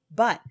test.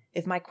 But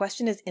if my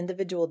question is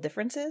individual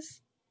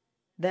differences,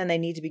 then they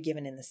need to be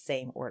given in the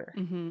same order.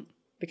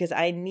 Because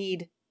I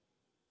need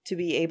to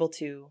be able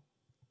to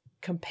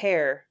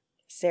compare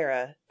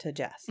Sarah to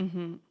Jess,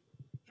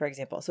 for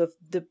example. So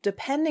if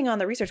depending on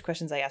the research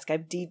questions I ask,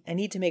 I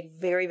need to make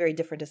very, very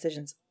different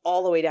decisions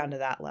all the way down to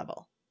that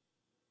level.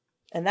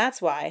 And that's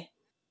why,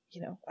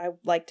 I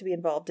like to be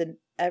involved in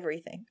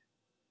everything.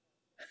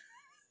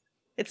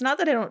 It's not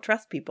that I don't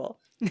trust people.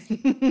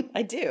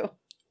 I do.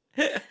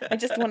 I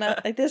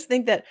just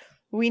think that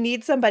we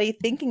need somebody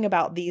thinking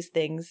about these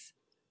things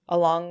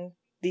along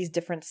these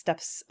different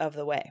steps of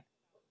the way.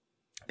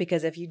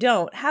 Because if you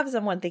don't have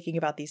someone thinking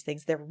about these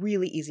things, they're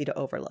really easy to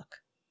overlook.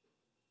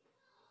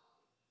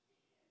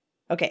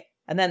 Okay.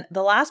 And then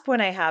the last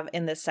point I have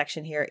in this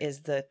section here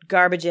is the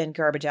garbage in,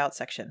 garbage out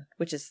section,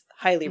 which is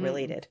highly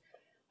related.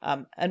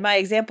 And my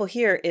example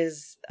here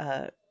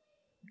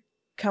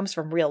comes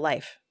from real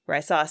life, where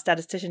I saw a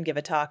statistician give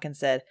a talk and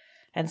said,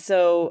 and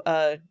so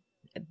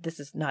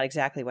this is not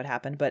exactly what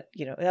happened, but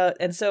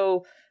and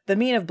so the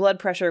mean of blood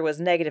pressure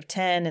was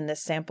 -10 in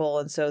this sample,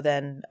 and so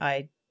then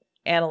I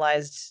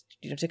analyzed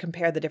to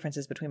compare the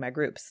differences between my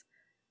groups,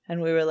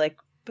 and we were like,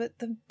 but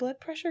the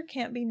blood pressure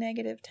can't be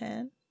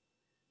 -10.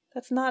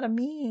 That's not a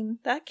mean.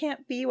 That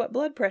can't be what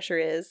blood pressure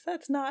is.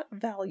 That's not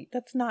value.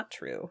 That's not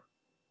true.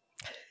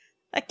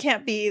 That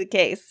can't be the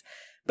case.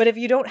 But if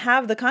you don't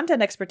have the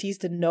content expertise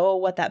to know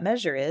what that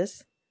measure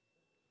is,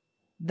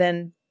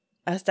 then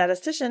a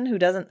statistician who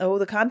doesn't know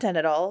the content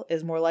at all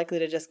is more likely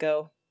to just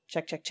go,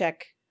 check, check,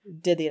 check,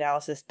 did the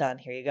analysis, done,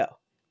 here you go.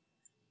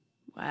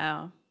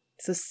 Wow.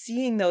 So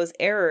seeing those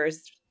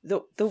errors,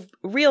 the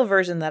real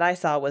version that I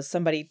saw was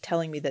somebody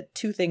telling me that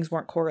two things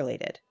weren't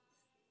correlated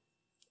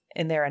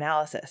in their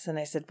analysis. And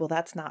I said, well,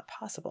 that's not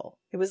possible.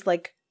 It was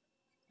like,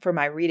 for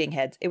my reading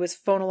heads, it was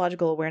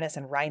phonological awareness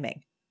and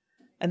rhyming.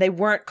 And they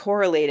weren't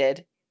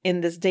correlated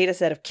in this data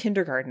set of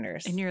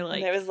kindergartners. And you're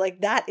like... And I was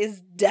like, that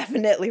is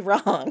definitely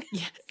wrong.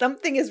 Yeah.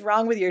 Something is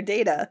wrong with your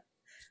data.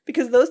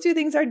 Because those two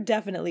things are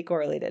definitely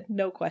correlated.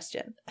 No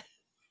question.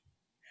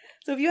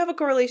 So if you have a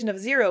correlation of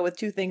 0 with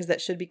two things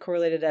that should be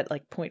correlated at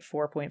like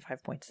 0.4,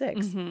 0.5,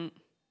 0.6,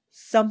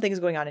 something's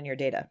going on in your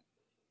data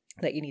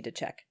that you need to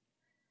check.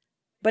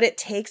 But it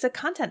takes a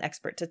content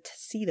expert to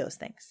see those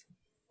things.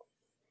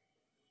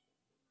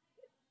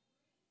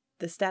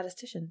 The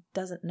statistician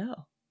doesn't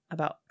know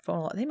about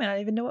they might not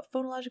even know what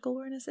phonological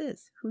awareness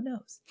is. Who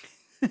knows?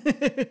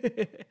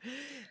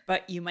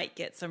 But you might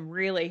get some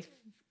really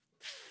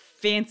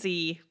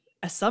fancy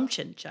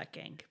assumption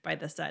checking by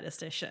the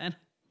statistician.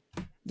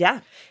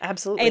 Yeah,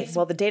 absolutely.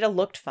 Well, the data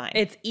looked fine.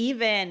 It's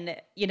even,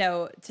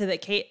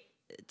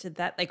 to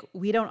that, like,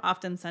 we don't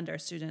often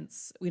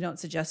we don't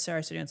suggest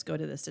our students go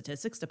to the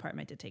statistics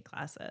department to take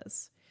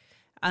classes.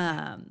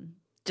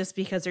 Just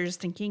because they're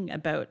just thinking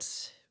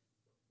about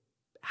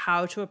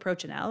how to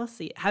approach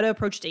analysis, how to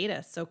approach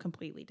data so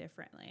completely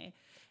differently.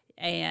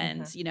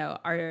 And,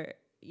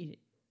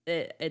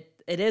 it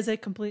is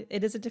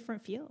a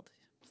different field.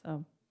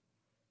 So.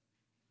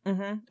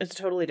 It's a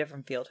totally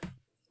different field.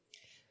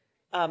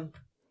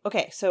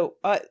 Okay. So,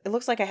 it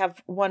looks like I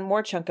have one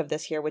more chunk of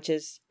this here, which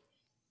is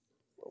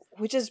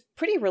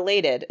pretty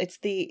related. It's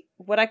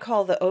what I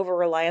call the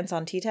over-reliance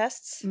on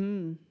t-tests.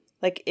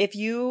 Like, if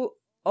you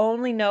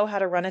only know how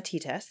to run a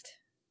t-test,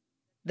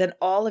 then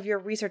all of your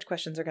research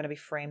questions are going to be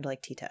framed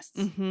like t-tests.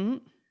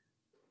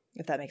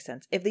 If that makes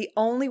sense. If the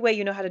only way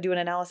you know how to do an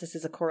analysis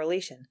is a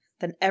correlation,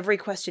 then every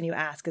question you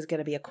ask is going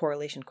to be a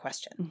correlation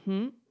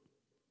question.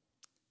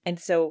 And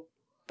so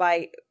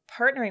by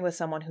partnering with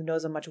someone who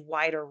knows a much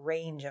wider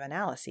range of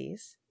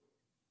analyses,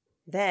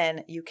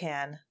 then you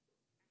can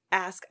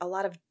ask a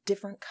lot of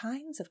different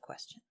kinds of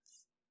questions.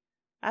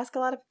 Ask a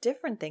lot of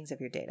different things of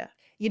your data.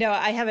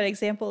 I have an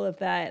example of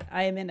that.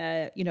 I am in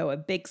a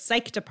big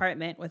psych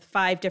department with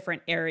 5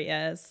 different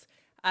areas.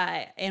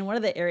 And one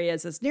of the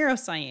areas is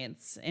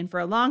neuroscience. And for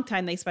a long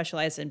time, they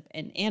specialized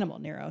in animal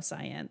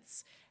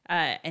neuroscience.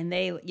 And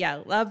they,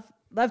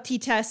 love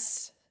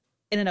t-tests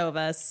in and of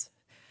us.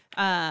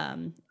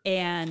 The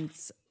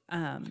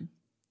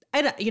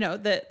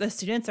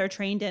students are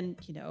trained in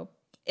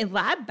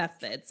lab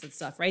methods and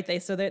stuff, right?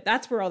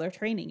 That's where all their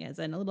training is,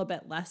 and a little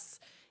bit less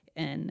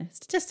in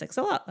statistics,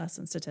 a lot less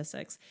in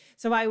statistics.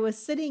 So I was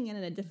sitting in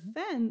a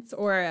defense,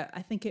 or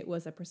I think it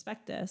was a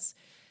prospectus,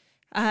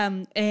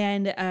 and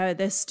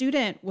the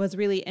student was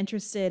really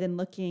interested in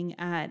looking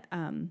at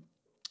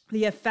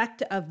the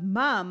effect of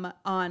mom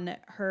on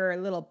her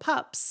little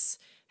pups,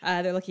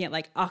 They're looking at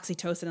like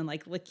oxytocin and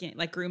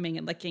like grooming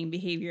and licking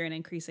behavior and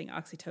increasing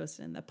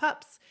oxytocin in the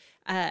pups.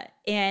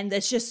 And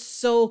it's just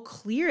so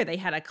clear they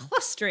had a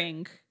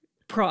clustering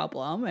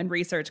problem and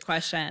research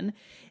question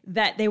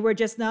that they were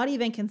just not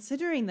even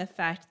considering the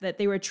fact that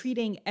they were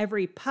treating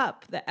every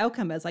pup, the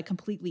outcome, as like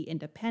completely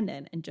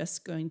independent and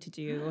just going to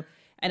do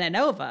an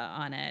ANOVA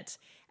on it.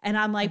 And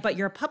I'm like, but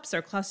your pups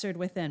are clustered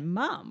within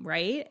mom,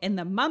 right? And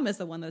the mom is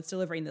the one that's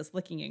delivering this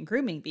licking and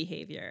grooming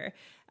behavior.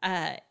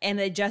 And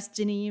it just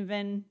didn't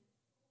even,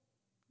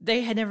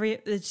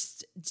 it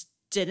just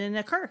didn't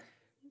occur.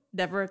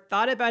 Never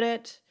thought about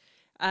it.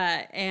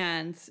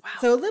 And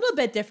so a little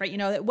bit different,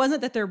 it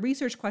wasn't that their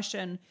research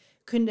question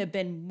couldn't have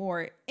been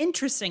more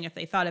interesting if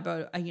they thought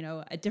about,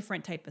 a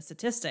different type of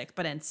statistic,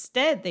 but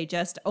instead they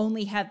just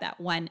only had that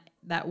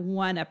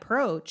one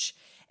approach.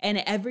 And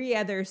every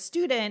other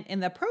student in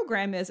the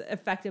program is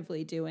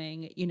effectively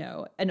doing,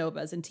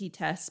 ANOVAs and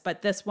t-tests.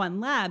 But this one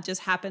lab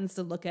just happens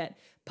to look at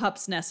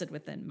pups nested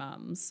within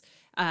mums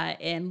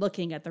and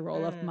looking at the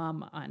role of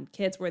mom on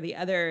kids, where the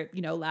other,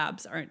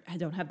 labs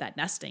don't have that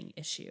nesting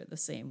issue the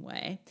same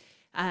way.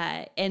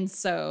 And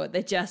so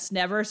that just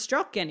never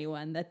struck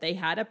anyone that they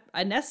had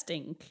a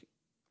nesting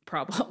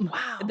problem.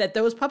 Wow. That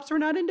those pups were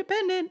not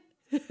independent.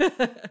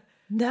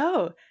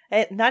 No,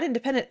 not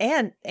independent.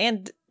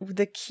 And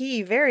the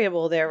key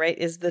variable there, right,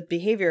 is the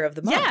behavior of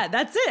the mom. Yeah,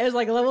 that's it. It was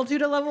like level 2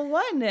 to level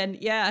 1. And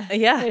yeah.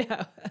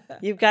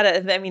 You've got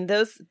to, I mean,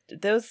 those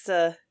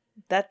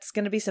that's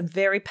going to be some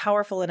very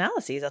powerful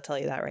analyses. I'll tell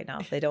you that right now.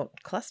 They don't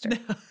cluster.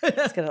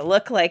 It's going to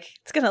look like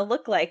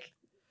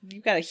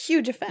you've got a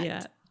huge effect.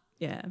 Yeah.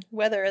 Yeah.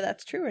 Whether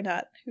that's true or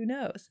not, who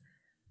knows?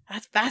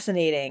 That's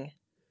fascinating.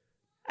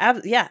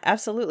 Yeah,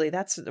 absolutely.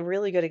 That's a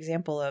really good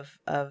example of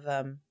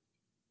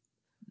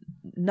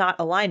not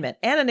alignment,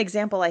 and an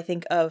example, I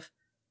think, of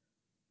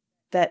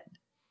that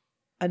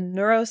a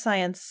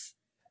neuroscience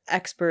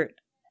expert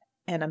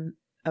and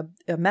a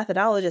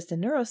methodologist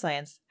in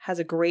neuroscience has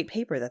a great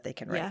paper that they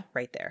can write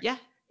right there. Yeah.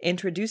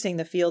 Introducing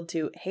the field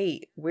to,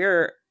 hey,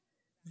 we're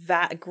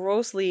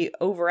grossly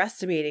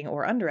overestimating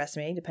or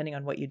underestimating, depending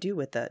on what you do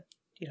with the,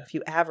 if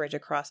you average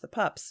across the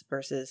pups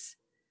versus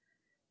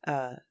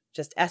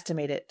just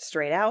estimate it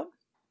straight out.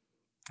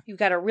 You've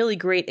got a really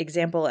great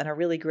example and a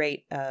really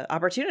great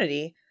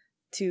opportunity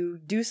to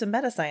do some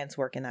meta science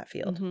work in that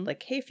field. Mm-hmm.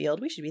 Like, hey, field,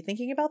 we should be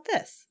thinking about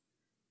this.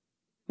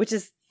 Which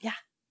is,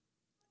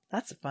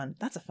 that's a fun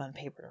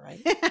paper to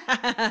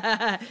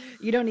write.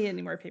 You don't need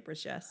any more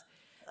papers, Jess.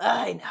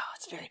 I know,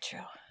 it's very true.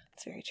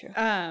 It's very true.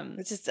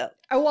 It's just a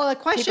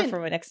question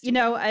for my next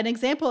an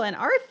example in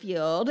our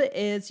field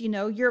is,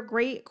 your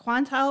great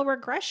quantile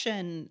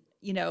regression,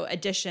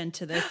 addition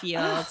to the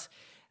field,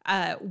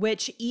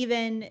 which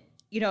even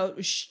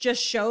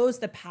just shows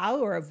the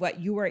power of what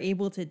you were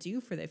able to do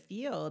for the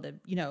field,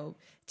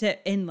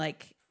 in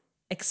like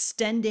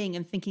extending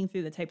and thinking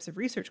through the types of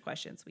research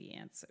questions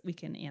we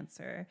can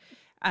answer,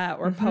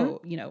 or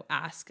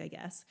ask, I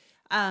guess.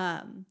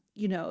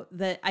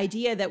 The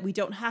idea that we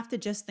don't have to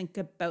just think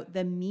about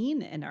the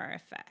mean in our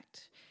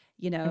effect,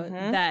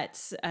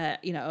 that,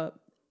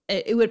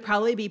 it would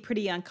probably be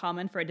pretty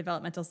uncommon for a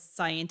developmental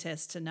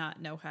scientist to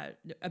not know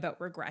about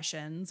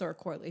regressions or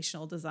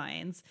correlational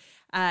designs.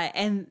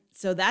 And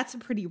so that's a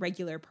pretty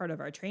regular part of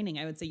our training.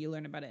 I would say you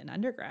learn about it in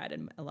undergrad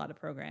in a lot of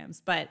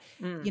programs. But,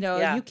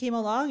 you came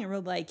along and were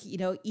like,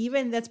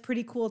 even that's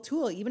pretty cool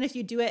tool, even if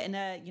you do it in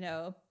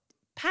a,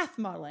 path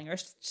modeling or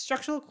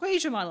structural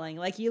equation modeling,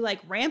 like you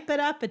ramp it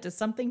up into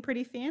something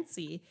pretty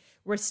fancy.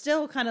 We're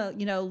still kind of,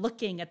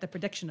 looking at the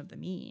prediction of the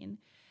mean.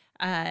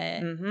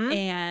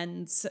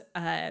 And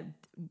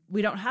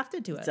we don't have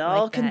to do it. It's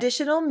all like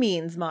conditional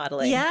means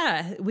modeling.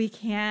 Yeah, we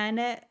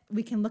can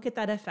look at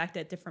that effect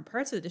at different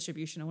parts of the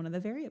distribution of one of the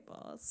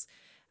variables.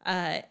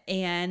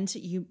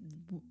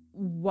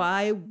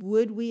 Why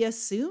would we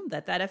assume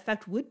that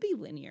effect would be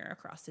linear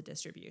across the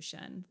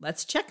distribution?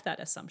 Let's check that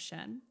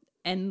assumption.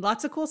 And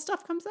lots of cool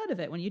stuff comes out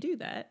of it when you do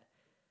that.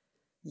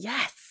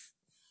 Yes.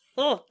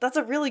 Oh, that's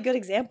a really good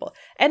example.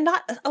 And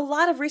not a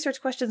lot of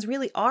research questions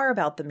really are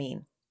about the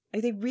mean.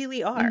 Like, they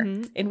really are.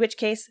 Mm-hmm. In which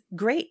case,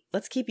 great.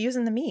 Let's keep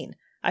using the mean.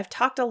 I've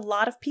talked a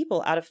lot of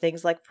people out of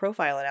things like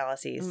profile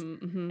analyses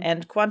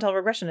and quantile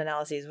regression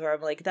analyses where I'm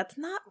like, that's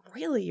not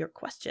really your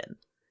question.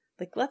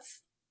 Like,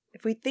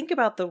 if we think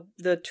about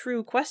the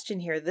true question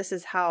here, this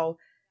is how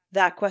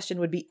that question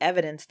would be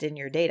evidenced in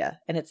your data.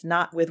 And it's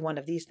not with one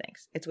of these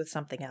things. It's with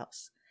something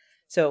else.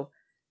 So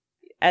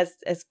as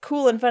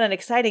cool and fun and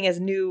exciting as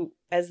new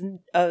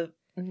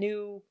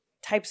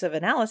types of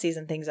analyses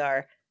and things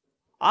are,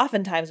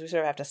 oftentimes we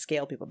sort of have to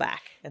scale people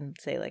back and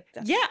say, like,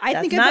 that's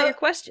think not your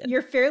question.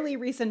 Your fairly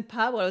recent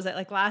pub, what was it,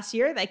 like last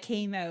year, that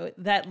came out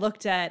that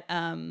looked at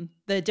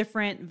the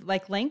different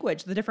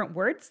language, the different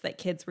words that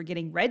kids were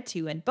getting read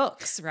to in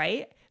books,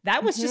 right?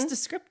 That was just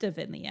descriptive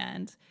in the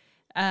end.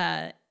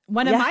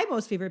 One of my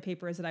most favorite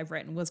papers that I've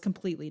written was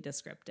completely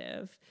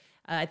descriptive.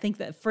 I think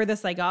the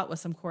furthest I got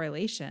was some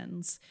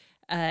correlations.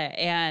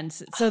 And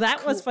so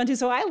that was fun too.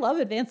 So I love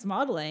advanced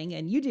modeling,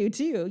 and you do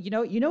too. You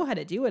know how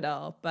to do it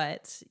all,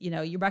 but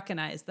you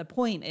recognize the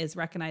point is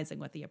recognizing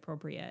what the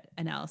appropriate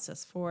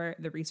analysis for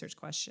the research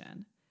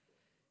question.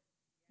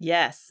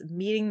 Yes,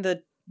 meeting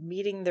the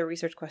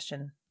research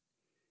question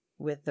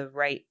with the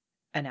right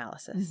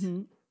analysis.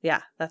 Mm-hmm.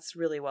 Yeah, that's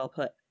really well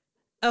put.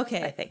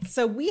 Okay, I think.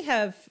 So we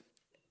have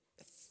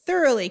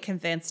thoroughly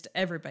convinced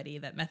everybody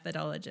that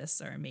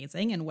methodologists are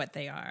amazing and what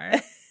they are.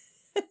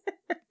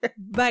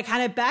 But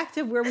kind of back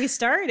to where we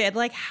started,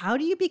 like, how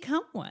do you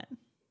become one?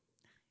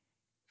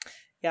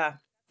 Yeah,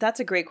 that's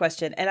a great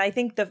question. And I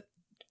think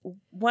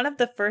one of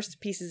the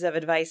first pieces of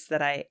advice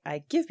that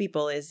I give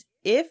people is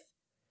if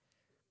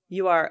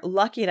you are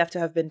lucky enough to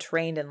have been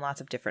trained in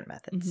lots of different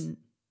methods, mm-hmm.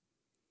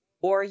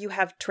 or you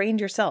have trained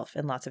yourself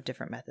in lots of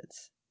different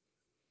methods,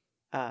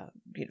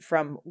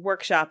 from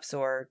workshops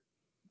or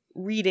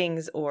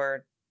readings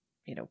or,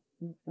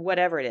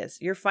 whatever it is,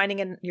 you're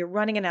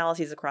running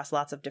analyses across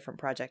lots of different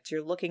projects.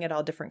 You're looking at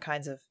all different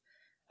kinds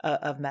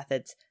of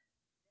methods.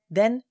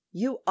 Then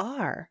you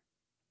are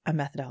a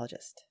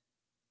methodologist.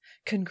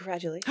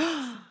 Congratulations.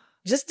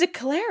 Just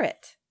declare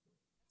it.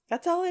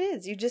 That's all it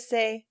is. You just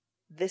say,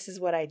 this is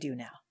what I do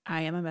now.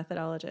 I am a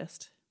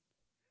methodologist.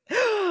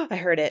 I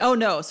heard it. Oh,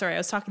 no. Sorry. I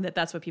was talking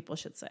that's what people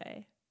should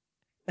say.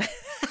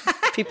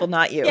 People,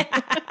 not you.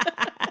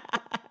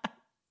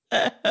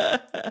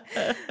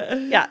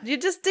 Yeah, you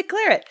just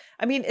declare it.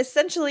 I mean,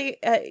 essentially,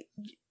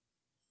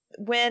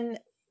 when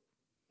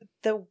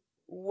the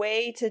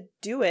way to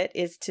do it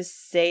is to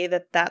say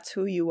that that's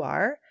who you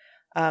are.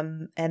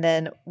 And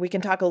then we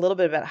can talk a little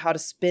bit about how to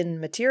spin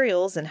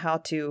materials and how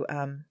to,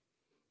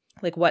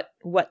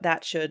 what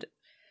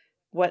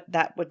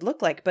that would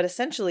look like. But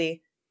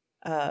essentially,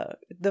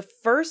 the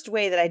first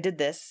way that I did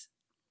this,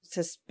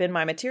 to spin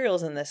my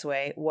materials in this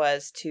way,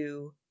 was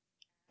to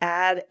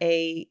add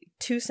a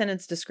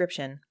 2-sentence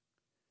description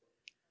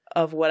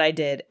of what I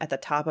did at the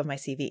top of my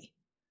CV.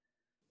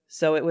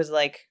 So it was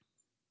like,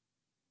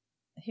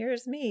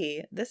 here's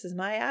me. This is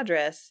my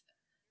address.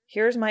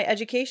 Here's my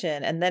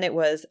education. And then it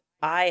was,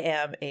 I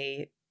am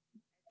a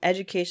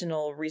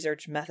educational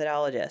research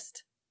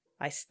methodologist.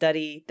 I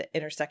study the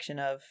intersection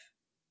of,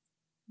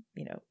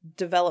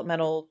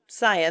 developmental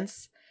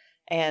science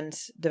and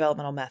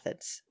developmental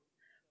methods.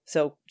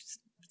 So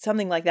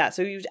something like that.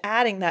 So you're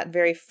adding that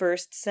very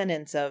first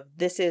sentence of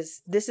this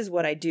is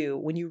what I do.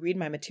 When you read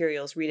my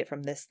materials, read it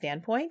from this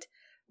standpoint,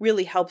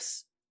 really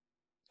helps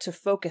to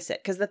focus it.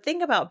 Because the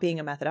thing about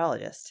being a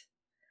methodologist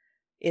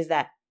is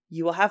that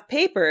you will have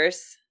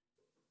papers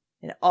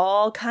in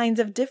all kinds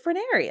of different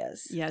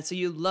areas. Yeah, so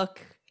you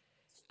look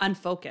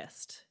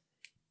unfocused.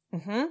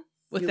 Mm-hmm.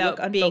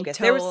 Without being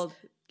told.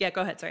 Yeah,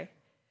 go ahead, sorry.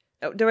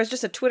 There was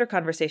just a Twitter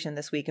conversation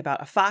this week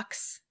about a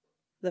fox.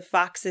 The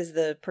fox is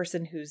the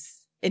person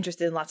who's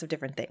interested in lots of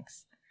different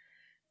things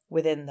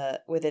within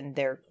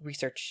their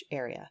research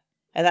area.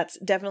 And that's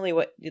definitely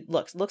what it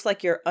looks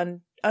like. You're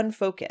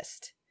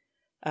unfocused.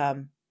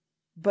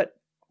 But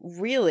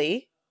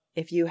really,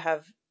 if you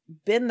have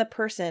been the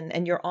person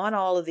and you're on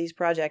all of these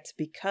projects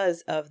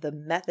because of the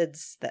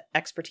methods, the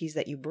expertise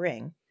that you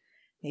bring,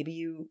 maybe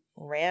you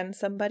ran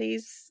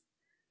somebody's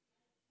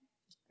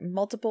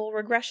multiple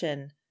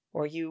regression,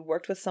 or you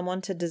worked with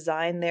someone to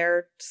design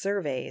their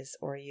surveys,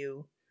 or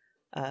you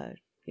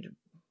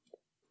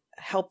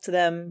helped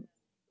them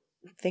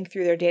think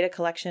through their data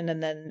collection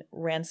and then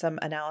ran some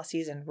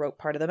analyses and wrote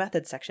part of the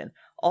methods section.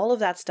 All of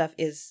that stuff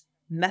is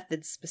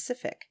method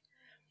specific.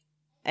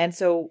 And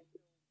so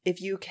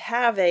if you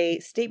have a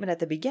statement at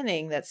the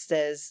beginning that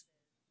says,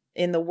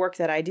 in the work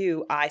that I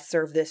do, I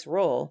serve this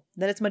role,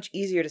 then it's much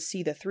easier to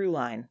see the through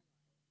line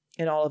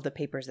in all of the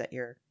papers that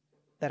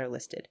are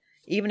listed.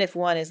 Even if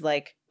one is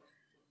like,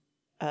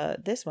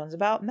 this one's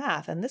about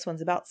math, and this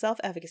one's about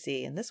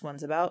self-efficacy, and this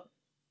one's about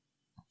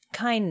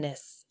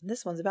kindness, and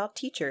this one's about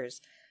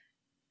teachers.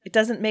 It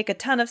doesn't make a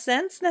ton of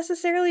sense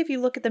necessarily if you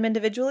look at them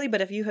individually,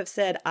 but if you have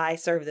said, I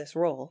serve this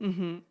role,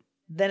 mm-hmm.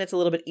 then it's a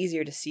little bit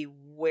easier to see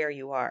where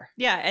you are.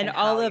 Yeah, and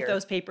all of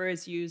those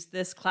papers use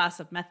this class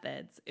of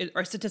methods,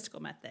 or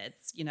statistical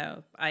methods.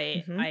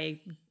 I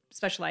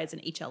specialize in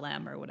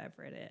HLM or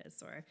whatever it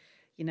is, or,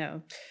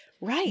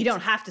 right. You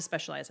don't have to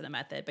specialize in a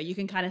method, but you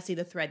can kind of see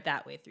the thread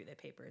that way through the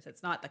papers.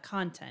 It's not the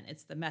content,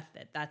 it's the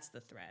method. That's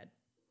the thread.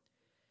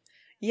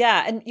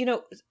 Yeah, and,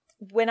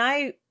 when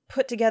I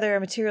put together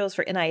materials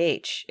for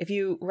NIH, if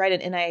you write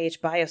an NIH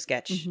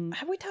biosketch, mm-hmm.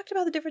 have we talked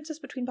about the differences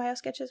between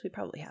biosketches? We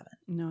probably haven't.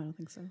 No, I don't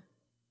think so.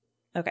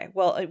 Okay.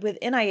 Well, with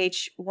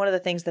NIH, one of the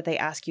things that they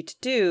ask you to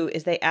do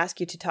is they ask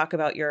you to talk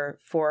about your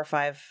 4 or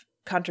 5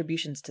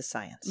 contributions to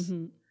science.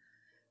 Mm-hmm.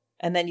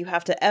 And then you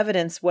have to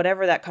evidence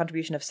whatever that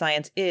contribution of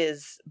science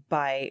is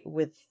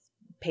with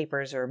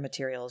papers or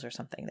materials or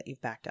something that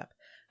you've backed up.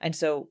 And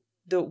so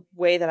the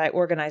way that I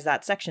organize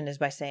that section is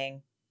by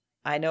saying,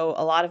 I know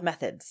a lot of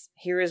methods.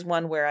 Here is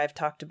one where I've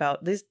talked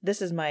about this.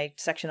 This is my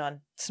section on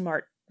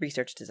smart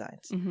research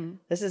designs. Mm-hmm.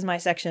 This is my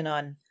section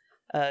on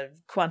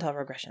quantile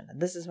regression.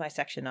 And this is my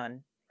section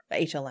on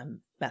HLM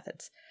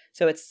methods.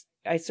 So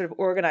I sort of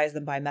organize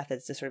them by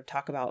methods to sort of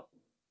talk about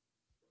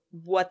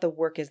what the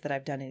work is that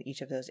I've done in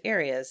each of those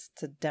areas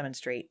to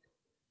demonstrate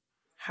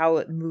how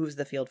it moves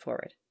the field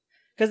forward.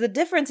 Because the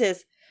difference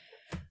is,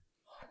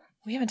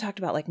 we haven't talked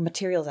about like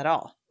materials at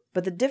all,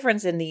 but the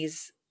difference in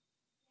these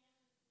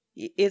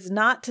is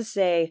not to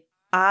say,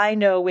 I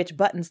know which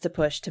buttons to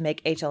push to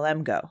make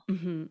HLM go.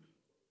 Mm-hmm.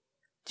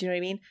 Do you know what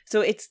I mean?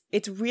 So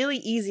it's really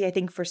easy, I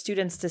think, for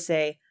students to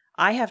say,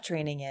 I have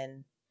training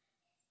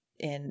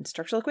in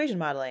structural equation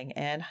modeling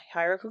and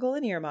hierarchical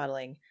linear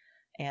modeling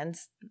and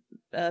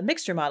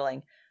mixture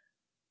modeling.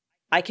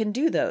 I can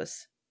do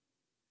those.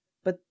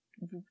 But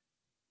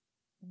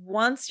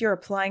once you're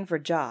applying for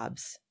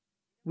jobs,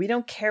 we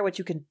don't care what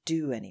you can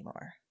do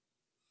anymore.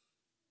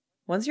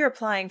 Once you're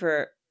applying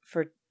for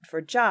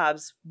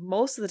jobs,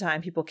 most of the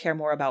time people care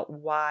more about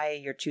why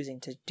you're choosing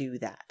to do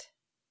that.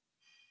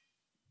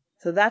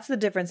 So that's the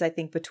difference, I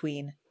think,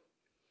 between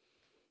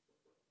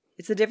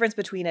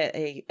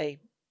a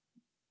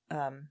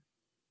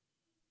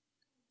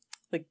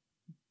like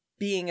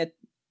being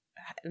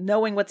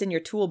knowing what's in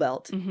your tool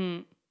belt. Mm-hmm.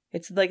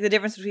 It's like the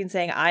difference between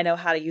saying I know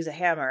how to use a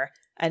hammer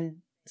and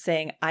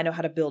saying I know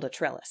how to build a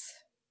trellis.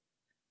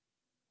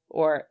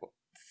 Or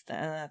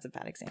that's a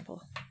bad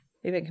example.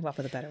 Maybe I can come up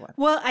with a better one.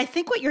 Well, I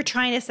think what you're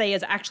trying to say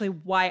is actually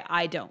why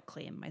I don't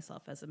claim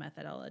myself as a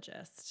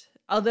methodologist.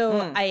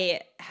 Although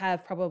I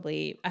have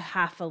probably a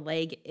half a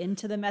leg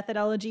into the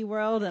methodology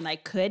world and I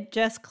could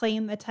just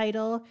claim the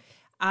title,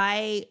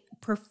 I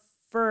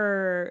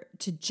prefer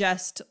to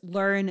just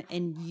learn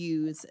and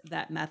use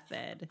that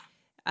method.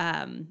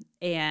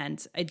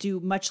 And I do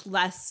much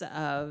less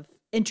of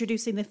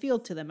introducing the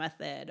field to the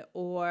method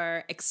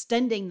or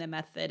extending the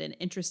method in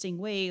interesting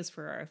ways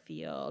for our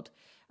field.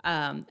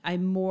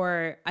 I'm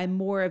more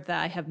of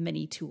that. I have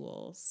many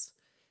tools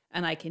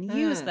and I can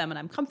use them and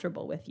I'm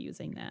comfortable with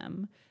using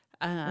them.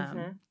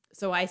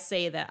 So I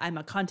say that I'm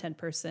a content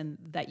person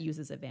that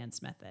uses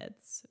advanced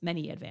methods,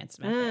 many advanced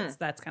methods.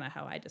 That's kind of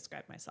how I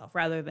describe myself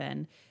rather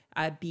than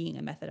being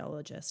a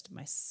methodologist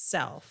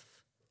myself.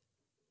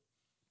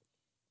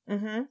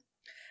 Mm-hmm.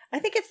 I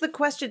think it's the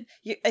question.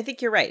 I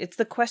think you're right. It's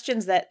the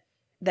questions that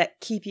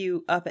keep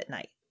you up at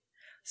night.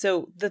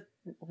 So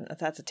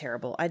that's a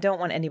terrible. I don't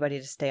want anybody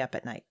to stay up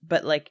at night.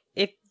 But like,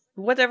 if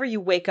whatever you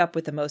wake up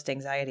with the most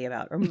anxiety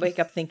about, or wake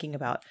up thinking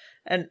about,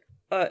 and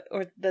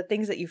or the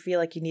things that you feel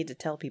like you need to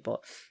tell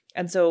people,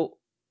 and so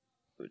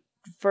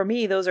for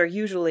me, those are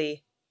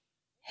usually,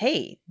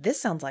 hey, this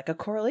sounds like a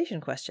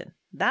correlation question.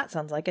 That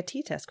sounds like a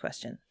t-test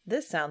question.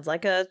 This sounds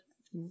like a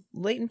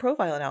latent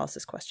profile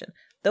analysis question.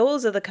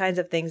 Those are the kinds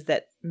of things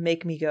that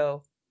make me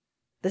go,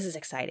 this is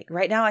exciting.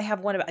 Right now I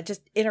have one about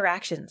just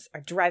interactions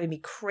are driving me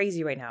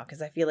crazy right now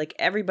because I feel like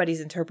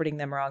everybody's interpreting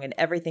them wrong in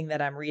everything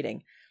that I'm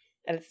reading.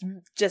 And it's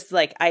just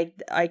like, I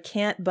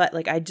can't, but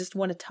like, I just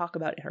want to talk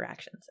about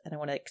interactions and I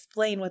want to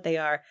explain what they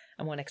are.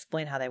 I want to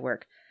explain how they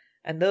work.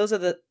 And those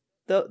are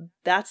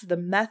that's the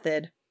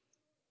method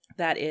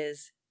that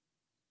is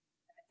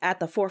at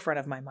the forefront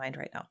of my mind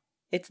right now.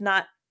 It's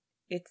not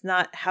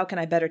how can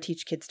I better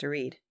teach kids to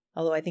read?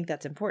 Although I think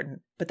that's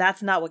important, but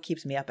that's not what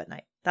keeps me up at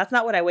night. That's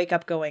not what I wake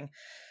up going,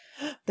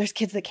 there's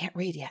kids that can't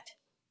read yet.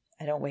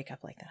 I don't wake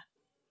up like that.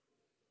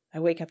 I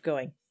wake up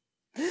going,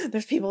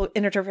 there's people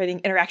interpreting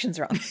interactions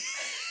wrong.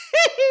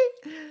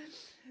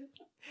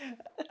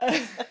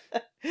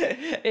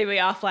 Maybe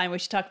offline we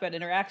should talk about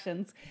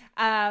interactions.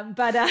 Oh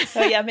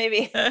yeah,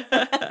 maybe.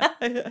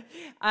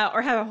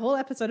 Or have a whole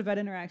episode about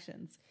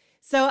interactions.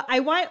 So I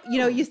want,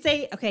 you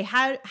say, okay,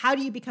 how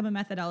do you become a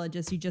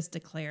methodologist? You just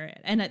declare it.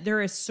 And there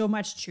is so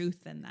much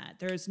truth in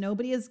that.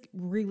 Nobody is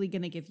really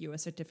going to give you a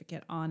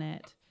certificate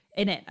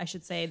in it, I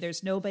should say.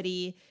 There's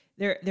nobody,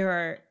 there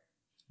are,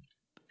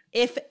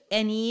 if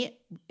any,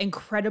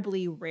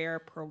 incredibly rare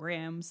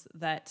programs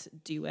that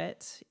do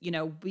it.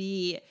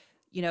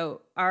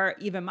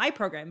 Even my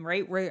program,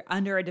 right? We're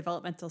under a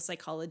developmental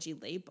psychology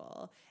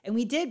label. And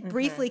we did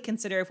briefly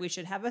consider if we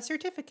should have a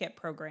certificate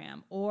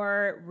program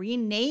or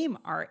rename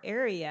our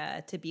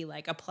area to be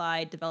like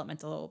applied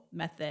developmental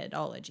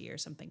methodology or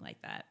something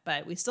like that.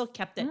 But we still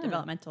kept it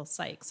developmental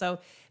psych. So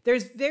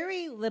there's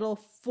very little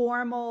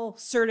formal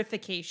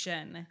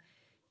certification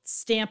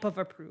stamp of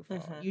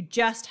approval. You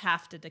just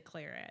have to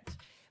declare it.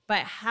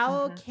 But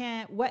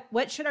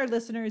what should our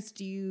listeners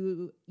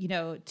do,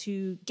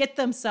 to get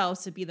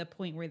themselves to be the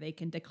point where they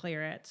can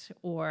declare it?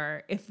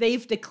 Or if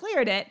they've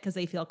declared it because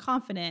they feel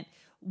confident,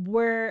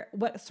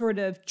 what sort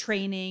of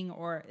training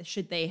or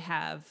should they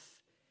have,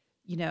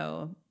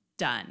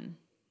 done?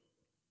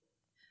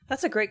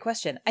 That's a great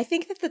question. I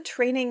think that the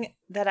training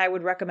that I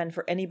would recommend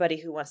for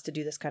anybody who wants to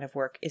do this kind of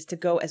work is to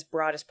go as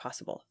broad as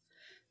possible.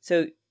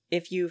 So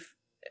if you've,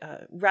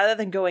 rather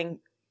than going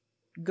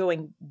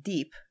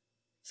deep,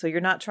 so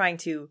you're not trying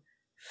to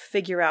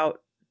figure out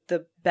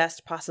the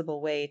best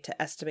possible way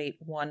to estimate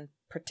one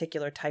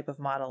particular type of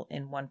model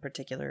in one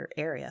particular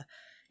area.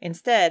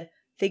 Instead,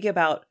 think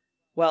about,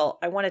 well,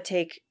 I want to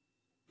take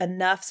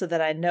enough so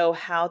that I know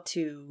how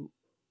to,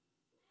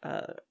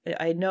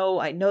 I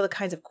know the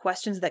kinds of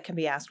questions that can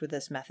be asked with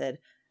this method,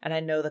 and I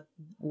know the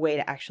way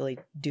to actually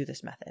do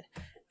this method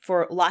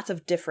for lots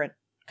of different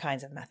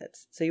kinds of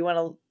methods. So you want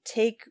to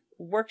take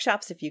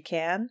workshops if you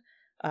can,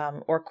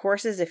 or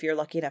courses if you're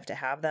lucky enough to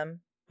have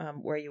them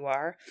where you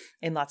are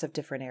in lots of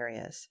different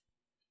areas.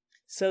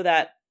 So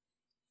that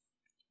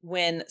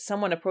when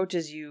someone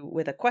approaches you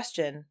with a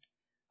question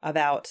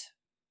about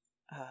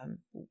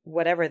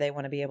whatever they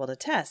want to be able to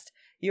test,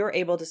 you're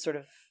able to sort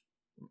of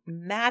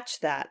match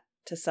that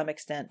to some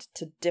extent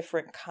to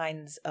different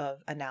kinds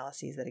of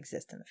analyses that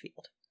exist in the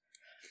field.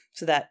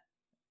 So that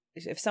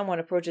if someone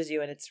approaches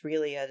you and it's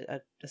really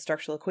a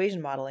structural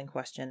equation modeling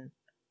question,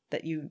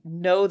 that you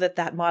know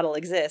that model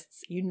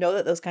exists, you know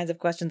that those kinds of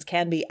questions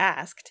can be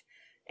asked,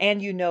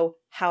 and you know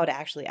how to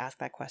actually ask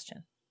that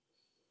question.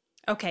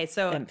 Okay,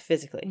 so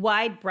physically.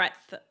 Wide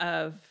breadth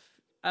of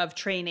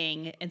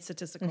training in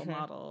statistical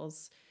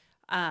models.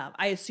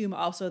 I assume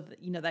also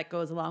that, that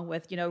goes along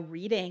with,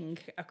 reading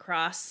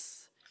across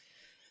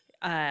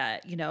a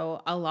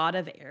lot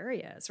of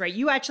areas, right?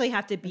 You actually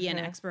have to be an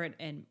expert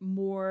in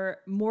more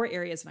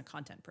areas than a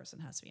content person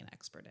has to be an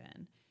expert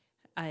in,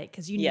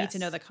 because you need to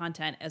know the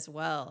content as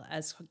well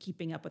as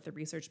keeping up with the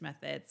research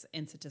methods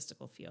in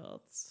statistical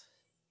fields.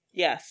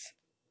 Yes,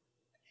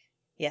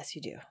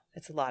 you do.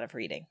 It's a lot of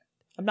reading.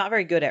 I'm not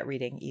very good at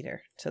reading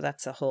either, so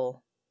that's a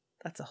whole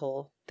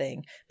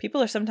thing.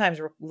 People are sometimes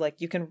like,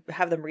 you can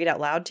have them read out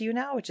loud to you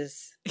now, which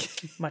is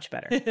much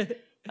better.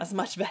 That's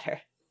much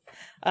better.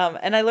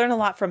 And I learn a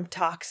lot from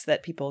talks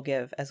that people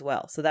give as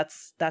well. So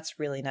that's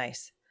really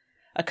nice.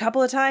 A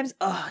couple of times,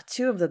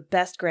 two of the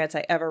best grants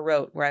I ever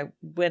wrote, where I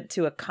went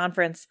to a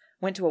conference,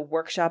 went to a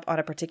workshop on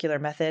a particular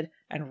method,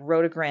 and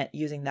wrote a grant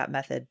using that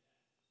method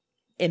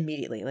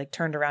immediately, like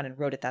turned around and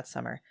wrote it that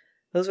summer.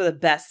 Those were the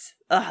best.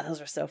 Those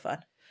were so fun.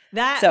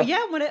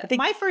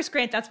 My first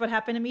grant, that's what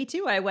happened to me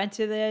too. I went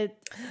to the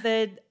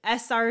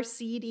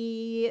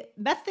SRCD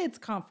methods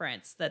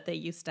conference that they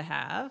used to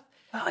have.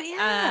 Oh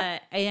yeah.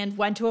 And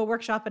went to a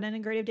workshop in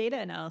integrative data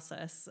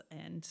analysis,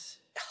 and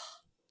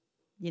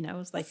it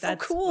was like,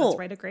 that's so cool. Let's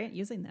write a grant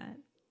using that.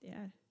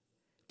 Yeah,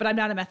 but I'm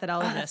not a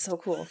methodologist. That's so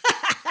cool.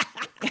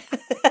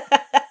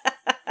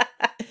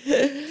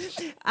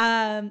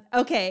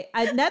 Okay,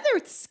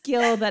 another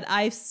skill that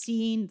I've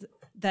seen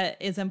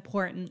that is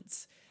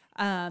important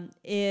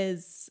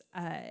is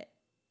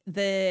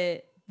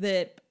the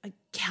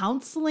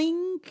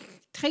counseling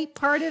type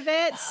part of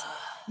it.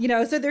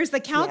 So there's the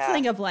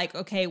counseling of like,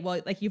 okay,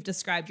 well, like you've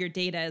described, your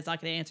data is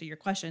not going to answer your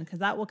question, because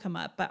that will come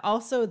up. But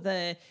also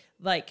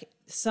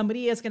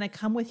somebody is going to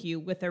come with you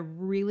with a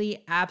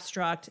really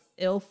abstract,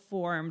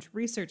 ill-formed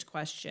research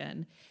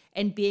question,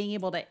 and being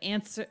able to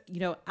answer,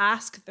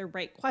 ask the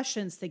right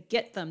questions to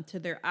get them to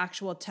their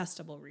actual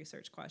testable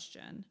research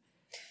question.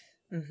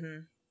 Mm-hmm.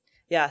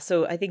 Yeah.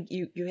 So I think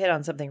you hit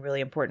on something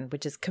really important,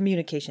 which is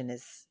communication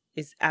is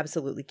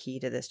absolutely key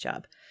to this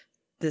job,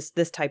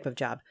 this type of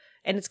job.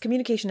 And it's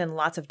communication in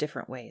lots of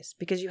different ways,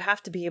 because you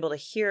have to be able to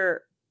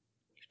hear,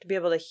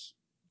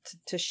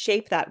 to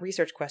shape that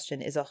research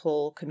question is a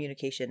whole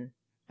communication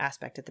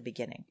aspect at the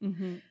beginning.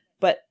 Mm-hmm.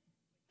 But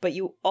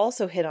you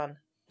also hit on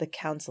the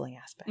counseling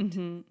aspect.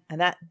 Mm-hmm.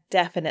 And that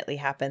definitely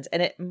happens.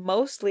 And it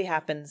mostly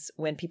happens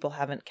when people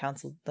haven't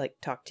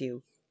talked to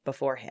you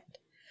beforehand.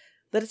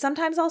 But it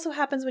sometimes also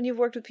happens when you've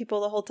worked with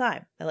people the whole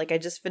time. And I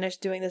just finished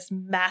doing this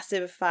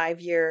massive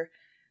 5-year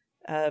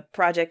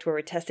project where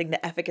we're testing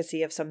the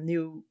efficacy of some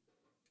new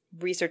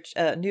research,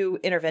 new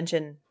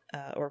intervention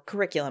or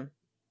curriculum,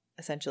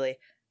 essentially,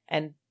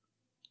 and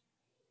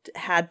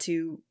had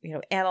to,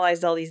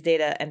 analyze all these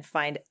data and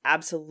find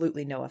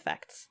absolutely no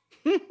effects.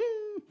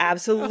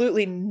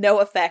 Absolutely no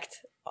effect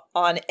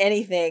on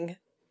anything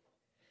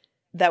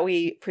that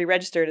we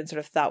pre-registered and sort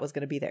of thought was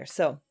going to be there.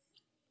 So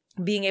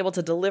being able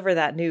to deliver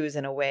that news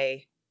in a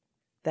way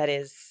that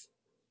is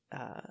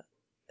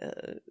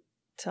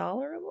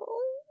tolerable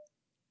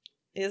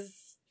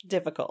is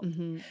difficult.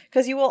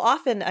 Because you will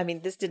often,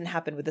 this didn't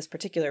happen with this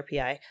particular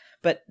PI,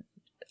 but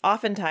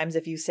oftentimes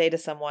if you say to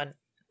someone,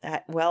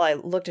 well, I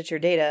looked at your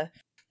data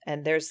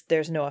and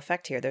there's no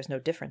effect here, there's no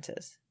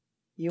differences.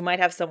 You might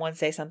have someone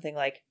say something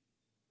like,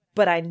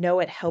 but I know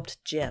it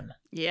helped Jim.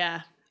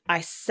 Yeah.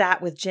 I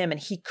sat with Jim and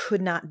he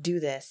could not do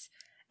this.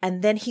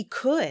 And then he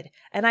could.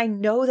 And I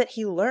know that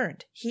he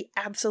learned. He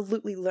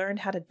absolutely learned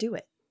how to do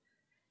it.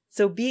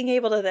 So being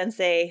able to then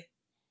say,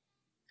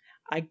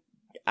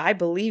 I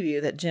believe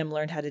you that Jim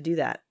learned how to do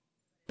that.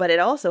 But it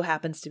also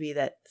happens to be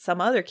that some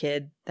other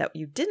kid that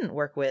you didn't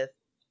work with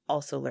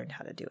also learned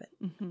how to do it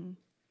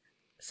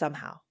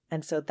somehow.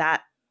 And so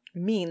that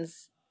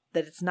means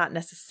that it's not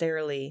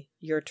necessarily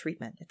your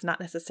treatment. It's not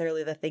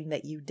necessarily the thing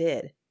that you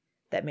did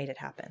that made it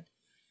happen.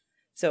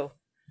 So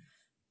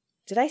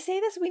did I say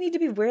this? We need to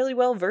be really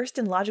well versed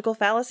in logical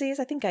fallacies.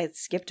 I think I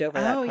skipped over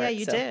that part. Oh, yeah,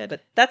 you did.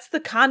 But that's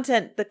the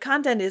content. The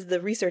content is the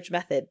research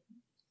method,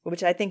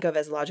 which I think of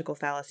as logical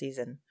fallacies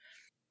and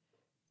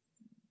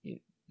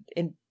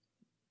and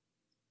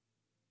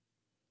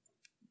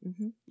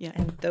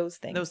those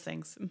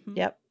things. Mm-hmm.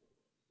 Yep.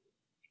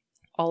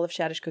 All of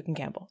Shadish, Cook, and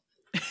Campbell.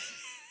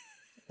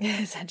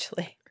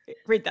 Essentially.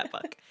 Read that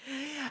book.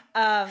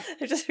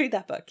 Just read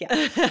that book,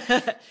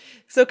 yeah.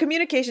 So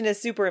communication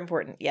is super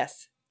important,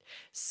 yes.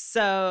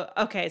 So,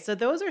 okay, so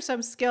those are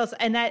some skills,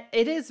 and that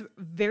it is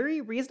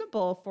very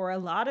reasonable for a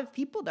lot of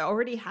people to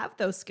already have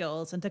those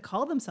skills and to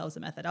call themselves a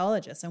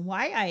methodologist. And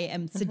why I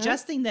am Mm-hmm.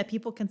 suggesting that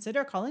people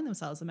consider calling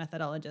themselves a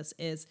methodologist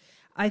is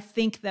I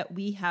think that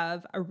we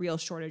have a real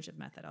shortage of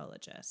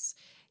methodologists.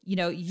 You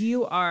know,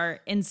 you are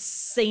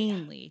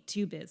insanely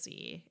too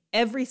busy.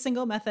 Every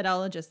single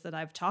methodologist that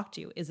I've talked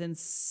to is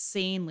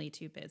insanely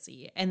too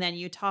busy. And then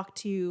you talk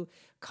to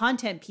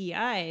content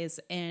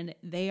PIs and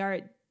they are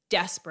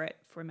desperate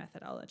for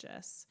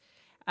methodologists.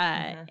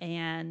 Mm-hmm.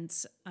 And,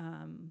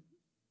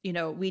 you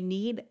know, we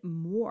need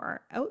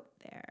more out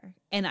there.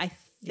 And I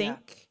Yeah.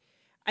 think,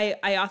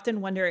 I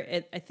often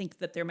wonder, I think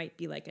that there might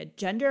be like a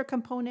gender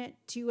component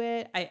to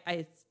it.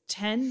 I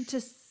tend to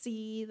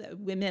see that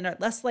women are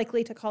less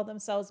likely to call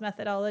themselves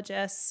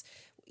methodologists,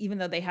 even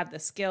though they have the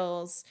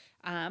skills.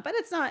 But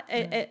it's not,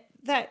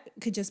 that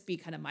could just be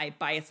kind of my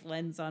biased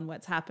lens on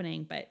what's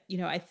happening. But, you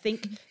know, I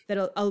think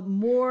that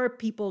more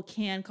people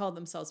can call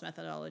themselves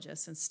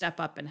methodologists and step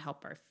up and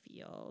help our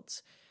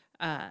field.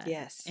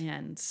 Yes.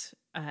 And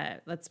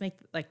let's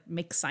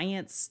make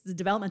science, the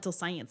developmental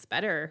science,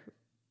 better.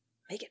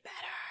 Make it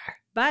better.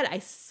 But I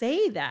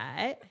say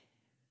that.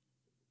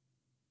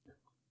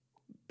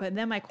 But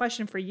then my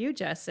question for you,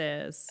 Jess,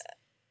 is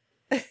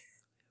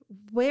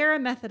where are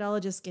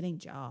methodologists getting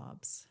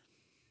jobs?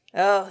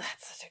 Oh,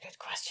 that's such a good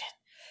question.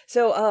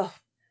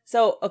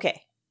 So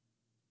okay.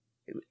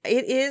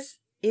 It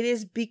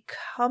is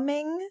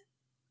becoming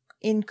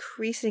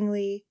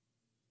increasingly,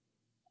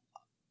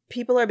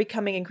 people are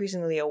becoming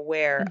increasingly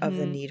aware of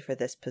the need for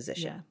this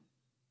position. Yeah.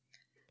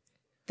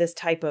 This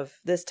type of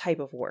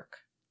work.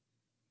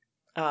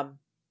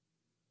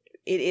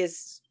 It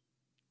is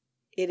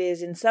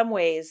in some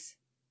ways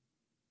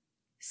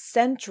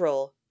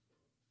central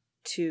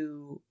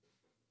to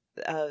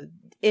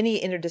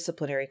any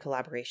interdisciplinary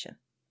collaboration.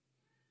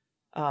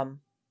 I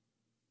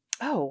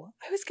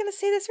was going to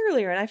say this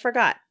earlier and I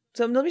forgot.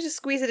 So let me just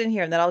squeeze it in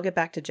here and then I'll get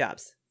back to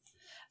jobs.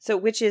 So,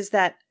 which is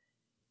that,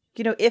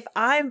 you know,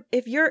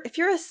 if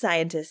you're a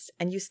scientist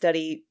and you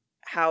study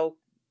how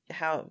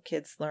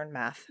kids learn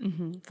math,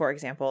 for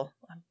example,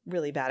 I'm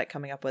really bad at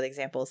coming up with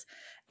examples.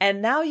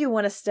 And now you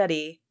want to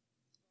study,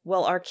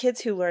 well, are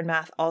kids who learn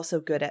math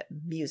also good at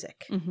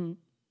music?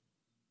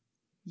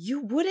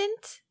 You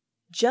wouldn't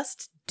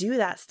just do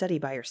that study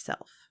by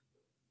yourself.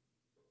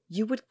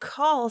 You would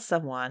call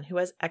someone who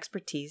has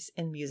expertise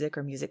in music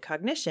or music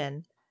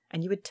cognition,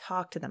 and you would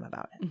talk to them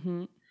about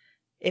it.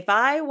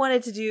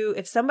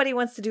 If somebody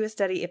wants to do a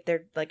study, if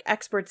they're like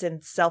experts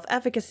in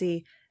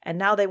self-efficacy, and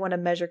now they want to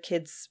measure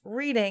kids'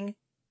 reading,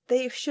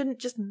 they shouldn't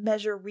just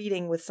measure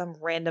reading with some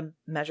random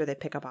measure they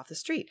pick up off the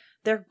street.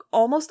 They're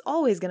almost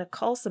always going to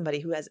call somebody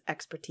who has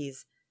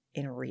expertise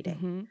in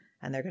reading.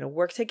 And they're going to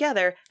work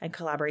together and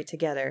collaborate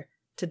together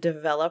to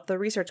develop the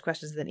research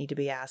questions that need to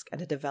be asked and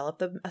to develop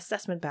the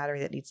assessment battery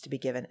that needs to be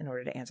given in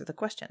order to answer the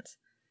questions.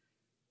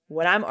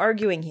 What I'm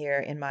arguing here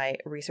in my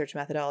research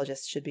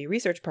methodologists should be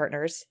research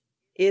partners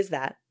is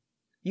that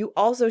you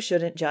also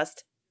shouldn't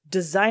just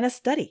design a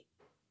study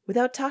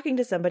without talking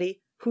to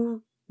somebody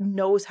who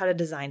knows how to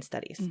design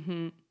studies.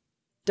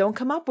 Don't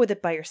come up with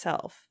it by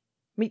yourself.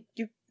 I mean,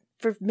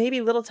 for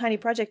maybe little tiny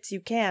projects you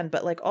can,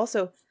 but like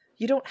also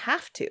you don't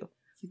have to.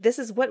 This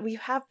is what we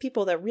have,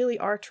 people that really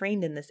are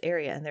trained in this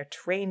area, and they're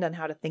trained on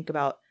how to think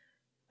about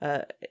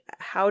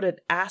how to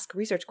ask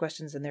research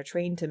questions, and they're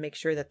trained to make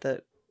sure that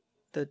the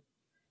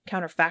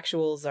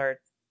counterfactuals are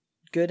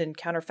good and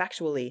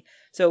counterfactually.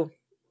 So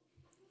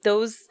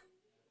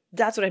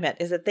that's what I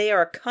meant, is that they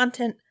are a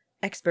content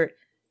expert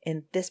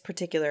in this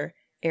particular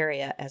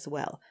area as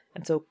well.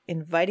 And so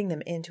inviting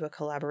them into a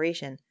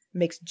collaboration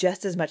makes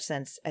just as much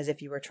sense as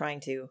if you were trying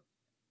to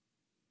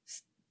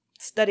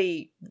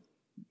study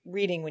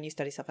reading when you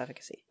study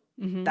self-efficacy.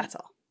 That's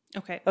all.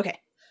 Okay.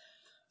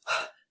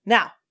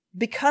 Now,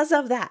 because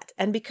of that,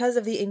 and because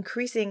of the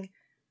increasing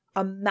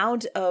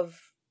amount of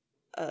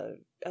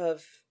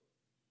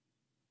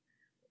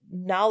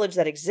knowledge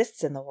that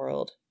exists in the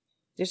world,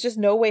 there's just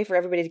no way for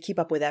everybody to keep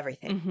up with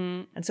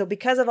everything. And so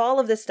because of all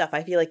of this stuff,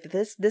 I feel like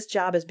this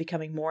job is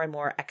becoming more and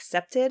more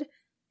accepted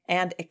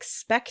and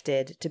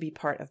expected to be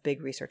part of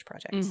big research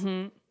projects.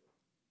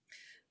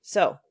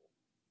 So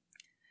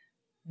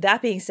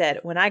that being said,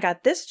 when I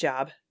got this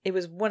job, it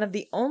was one of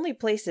the only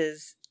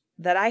places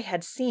that I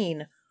had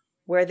seen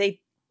where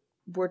they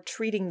were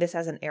treating this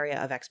as an area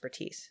of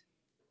expertise.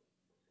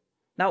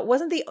 Now,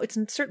 it's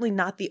certainly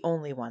not the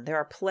only one. There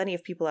are plenty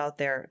of people out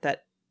there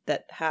that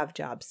have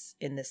jobs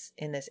in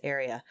this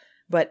area,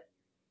 but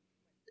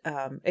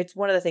it's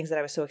one of the things that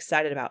I was so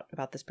excited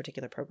about this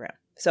particular program.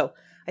 So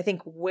I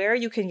think where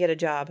you can get a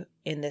job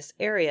in this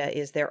area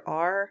is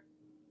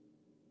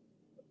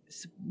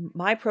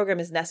my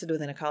program is nested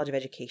within a college of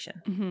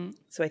education.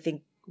 So I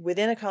think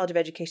within a college of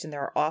education,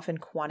 there are often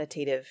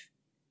quantitative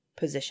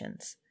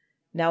positions.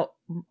 Now,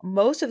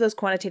 most of those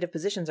quantitative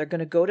positions are going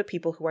to go to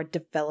people who are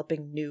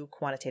developing new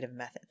quantitative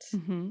methods.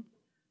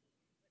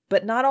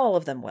 But not all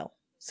of them will.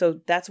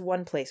 So that's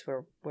one place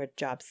where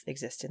jobs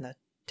exist in the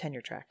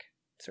tenure track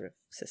sort of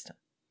system.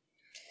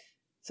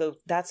 So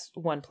that's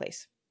one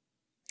place.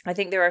 I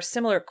think there are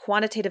similar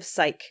quantitative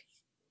psych.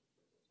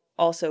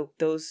 Also,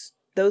 those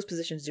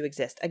positions do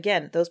exist.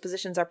 Again, those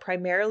positions are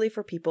primarily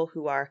for people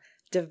who are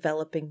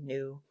developing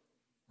new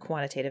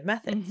quantitative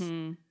methods.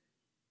 Mm-hmm.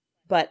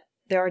 But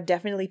there are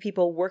definitely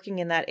people working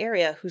in that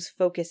area whose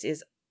focus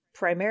is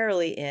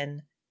primarily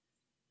in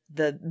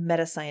the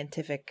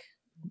meta-scientific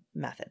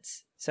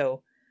methods.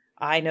 So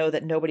I know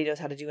that nobody knows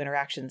how to do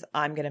interactions.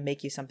 I'm going to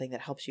make you something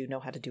that helps you know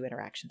how to do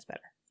interactions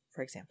better,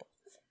 for example.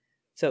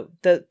 So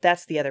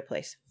that's the other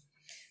place.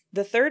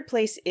 The third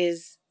place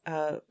is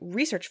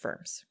research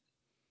firms.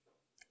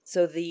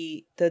 So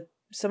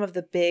some of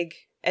the big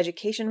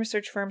education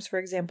research firms, for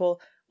example,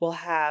 will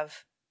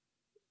have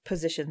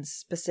positions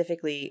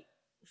specifically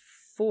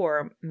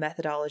for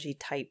methodology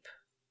type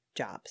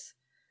jobs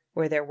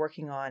where they're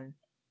working on,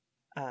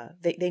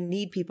 they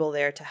need people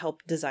there to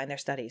help design their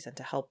studies and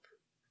to help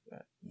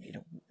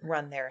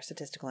run their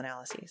statistical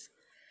analyses.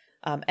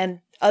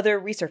 And other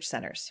research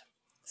centers.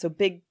 So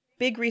big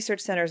research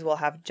centers will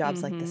have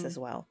jobs like this as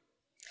well.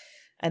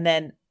 And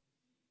then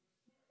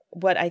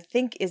what I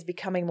think is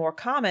becoming more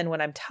common when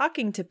I'm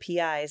talking to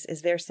PIs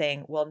is they're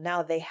saying, well,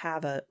 now they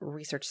have a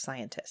research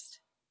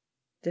scientist.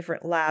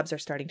 Different labs are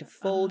starting to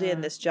fold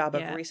in this job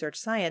of research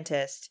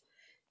scientist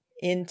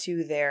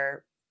into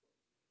their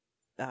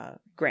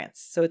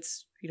grants. So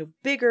it's,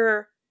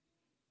 bigger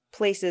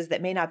places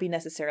that may not be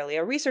necessarily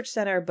a research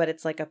center, but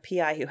it's like a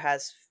PI who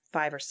has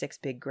 5 or 6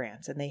 big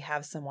grants, and they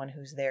have someone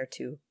who's there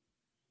to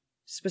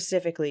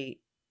specifically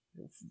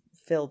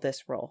fill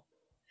this role.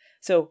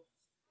 So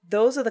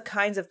those are the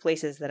kinds of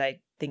places that I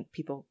think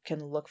people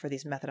can look for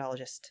these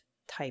methodologist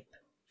type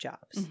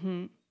jobs.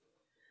 Mm-hmm.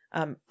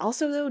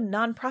 Also, though,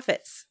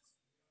 nonprofits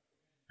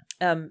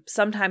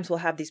sometimes will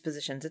have these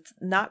positions. It's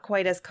not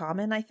quite as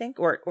common, I think,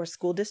 or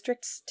school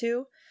districts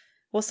too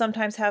will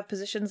sometimes have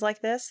positions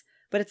like this,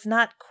 but it's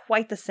not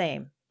quite the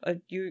same.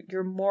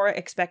 You're more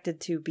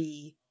expected to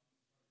be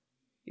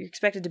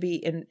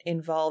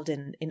involved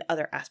in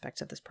other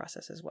aspects of this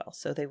process as well.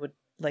 So they would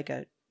like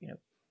a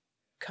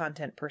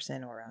content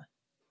person or a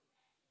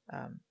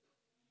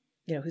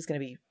who's going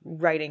to be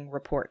writing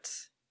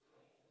reports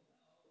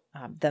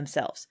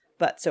themselves.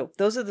 But so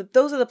those are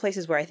the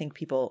places where I think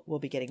people will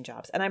be getting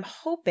jobs. And I'm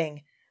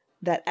hoping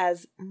that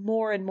as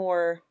more and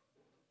more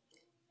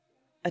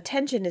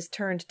attention is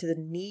turned to the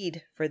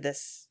need for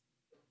this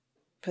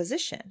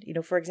position,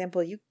 for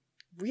example, you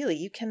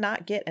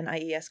cannot get an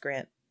IES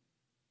grant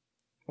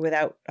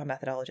without a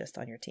methodologist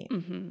on your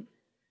team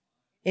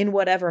in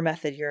whatever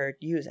method you're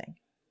using.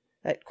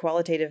 That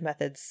qualitative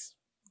methods,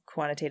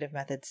 quantitative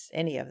methods,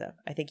 any of them.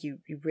 I think you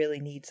really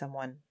need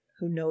someone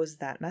who knows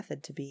that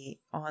method to be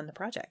on the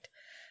project.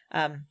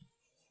 And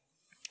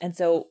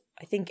so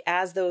I think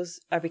as those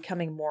are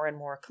becoming more and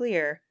more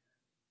clear,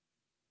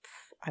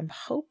 I'm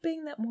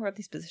hoping that more of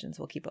these positions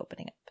will keep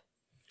opening up.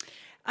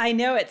 I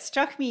know it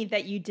struck me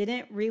that you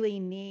didn't really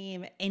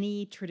name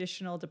any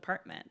traditional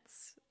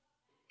departments.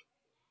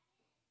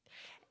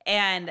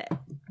 And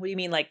what do you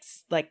mean, like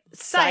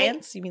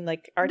science? You mean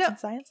like arts and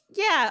science?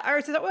 Yeah,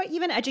 or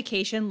even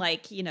education.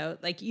 Like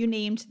you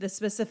named the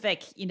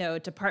specific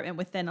department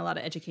within a lot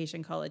of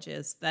education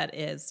colleges that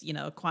is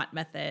quant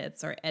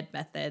methods or ed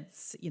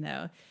methods.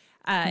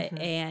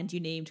 And you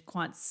named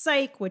quant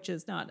psych, which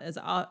is not as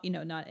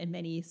not in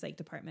many psych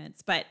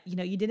departments. But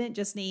you didn't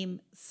just name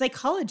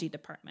psychology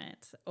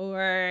department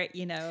or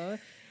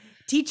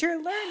teacher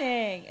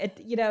learning,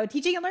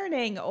 teaching and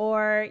learning,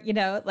 or,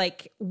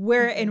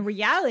 where in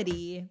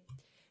reality,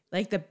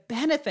 like the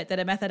benefit that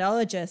a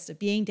methodologist of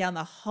being down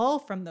the hall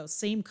from those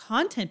same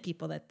content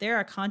people that they're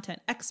a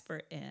content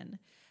expert in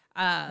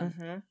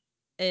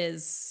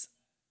is,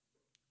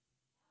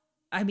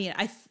 I mean,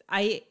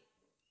 I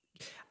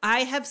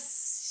have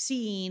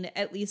seen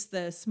at least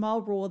the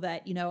small role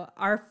that,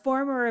 our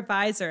former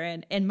advisor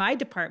in my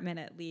department,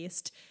 at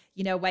least,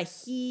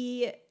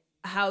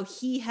 how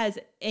he has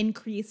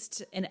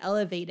increased and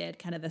elevated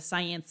kind of the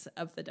science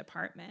of the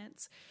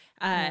department.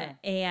 And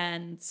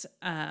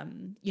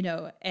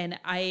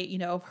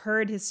I,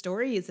 heard his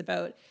stories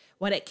about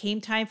when it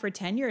came time for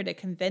tenure to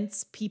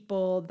convince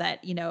people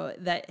that,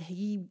 that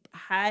he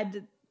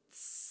had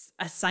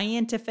a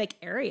scientific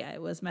area.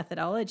 It was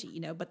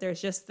methodology, but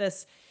there's just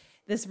this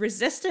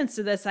resistance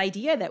to this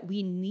idea that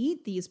we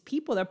need these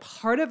people. They're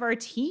part of our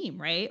team,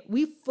 right?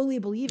 We fully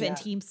believe in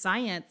team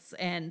science,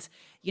 and,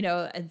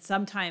 and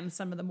sometimes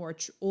some of the more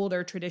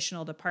older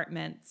traditional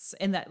departments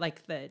in that,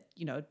 like the,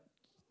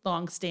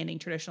 long-standing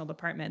traditional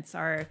departments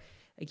are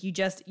like,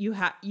 you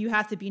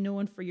have to be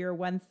known for your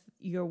one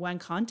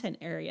content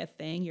area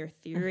thing, your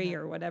theory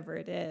or whatever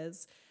it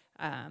is.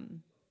 I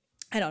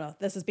don't know.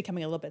 This is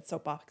becoming a little bit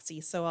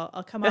soapboxy, so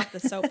I'll come off the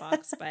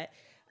soapbox, but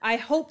I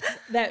hope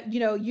that,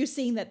 you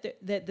seeing that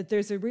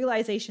there's a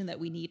realization that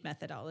we need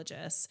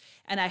methodologists.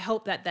 And I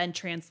hope that then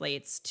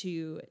translates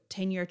to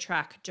tenure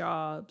track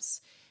jobs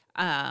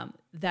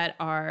that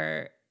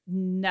are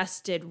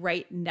nested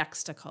right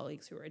next to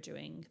colleagues who are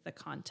doing the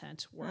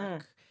content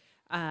work.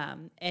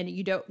 And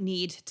you don't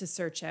need to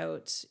search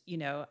out,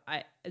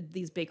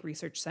 these big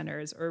research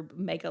centers or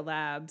mega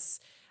labs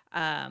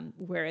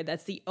where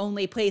that's the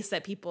only place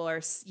that people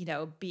are,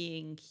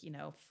 being,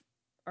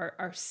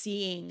 are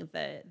seeing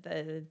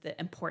the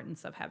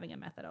importance of having a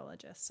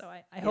methodologist. So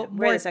I hope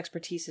where this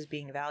expertise is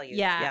being valued.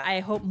 Yeah, I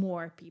hope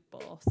more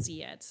people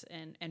see it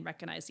and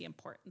recognize the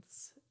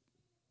importance.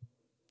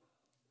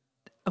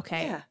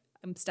 Okay, yeah.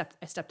 I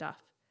stepped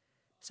off.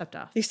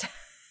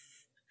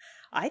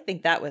 I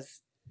think that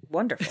was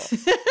wonderful.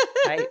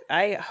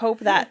 I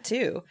hope that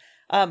too.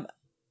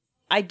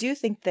 I do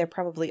think there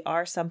probably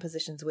are some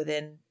positions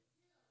within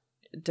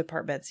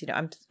departments.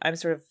 I'm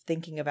sort of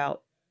thinking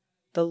about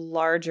the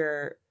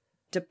larger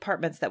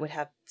departments that would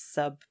have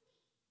sub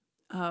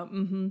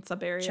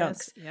areas.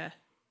 Chunks. Yeah.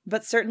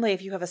 But certainly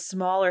if you have a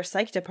smaller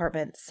psych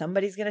department,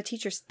 somebody's going to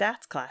teach your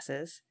stats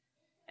classes.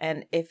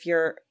 And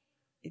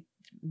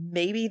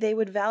maybe they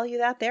would value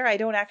that there. I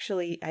don't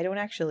actually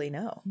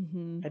know.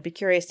 Mm-hmm. I'd be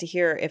curious to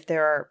hear if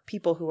there are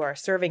people who are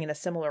serving in a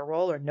similar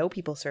role or know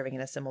people serving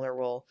in a similar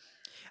role.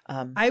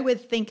 I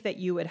would think that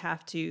you would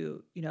have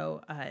to,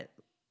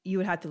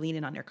 lean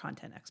in on your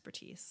content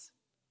expertise.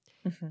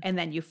 Mm-hmm. And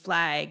then you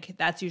flag,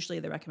 that's usually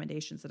the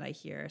recommendations that I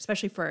hear,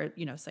 especially for,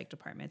 psych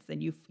departments. Then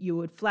you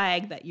would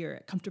flag that you're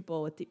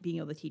comfortable with being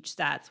able to teach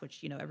stats,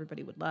 which,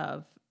 everybody would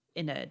love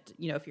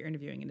if you're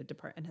interviewing in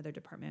another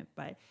department,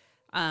 but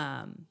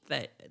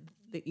that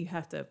you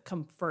have to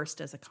come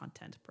first as a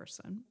content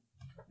person.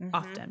 Mm-hmm.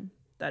 Often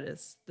that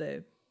is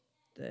the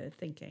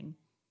thinking.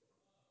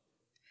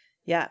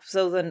 Yeah.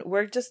 So then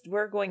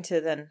we're going to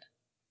then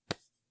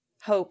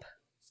hope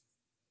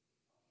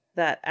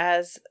that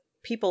as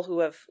people who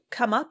have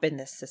come up in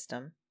this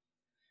system,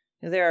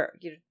 you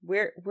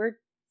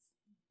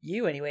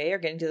anyway are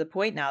getting to the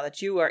point now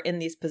that you are in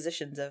these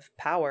positions of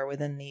power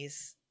within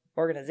these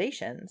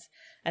organizations.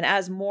 And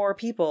as more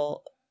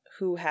people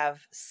who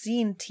have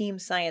seen team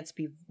science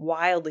be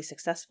wildly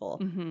successful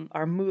mm-hmm.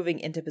 are moving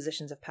into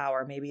positions of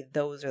power, maybe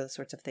those are the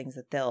sorts of things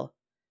that they'll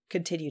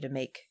continue to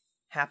make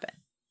happen.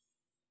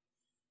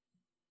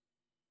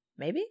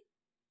 Maybe?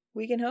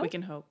 We can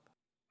hope.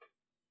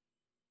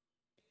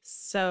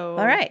 So,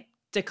 all right.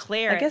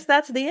 Declare. I guess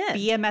that's the end.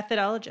 Be a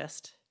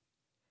methodologist.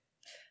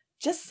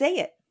 Just say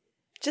it.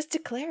 Just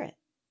declare it.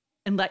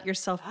 And let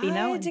yourself be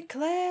known. I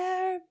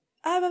declare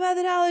I'm a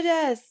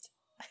methodologist.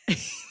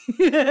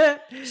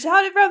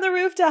 Shout it from the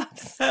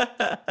rooftops.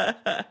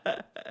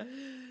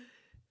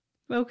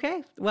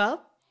 Okay.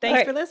 Well,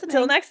 thanks for listening.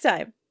 Till next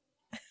time.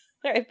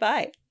 All right.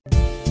 Bye.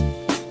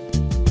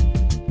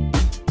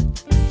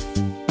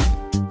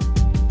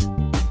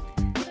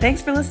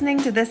 Thanks for listening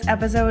to this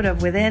episode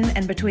of Within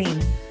and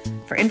Between.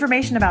 For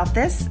information about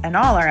this and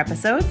all our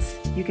episodes,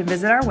 you can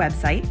visit our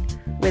website,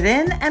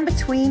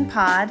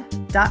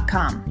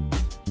 withinandbetweenpod.com.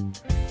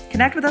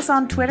 Connect with us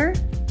on Twitter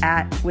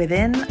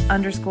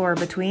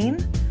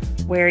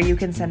 @within_between, where you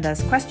can send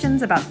us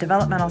questions about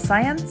developmental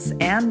science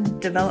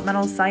and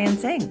developmental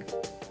sciencing.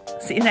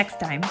 See you next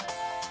time.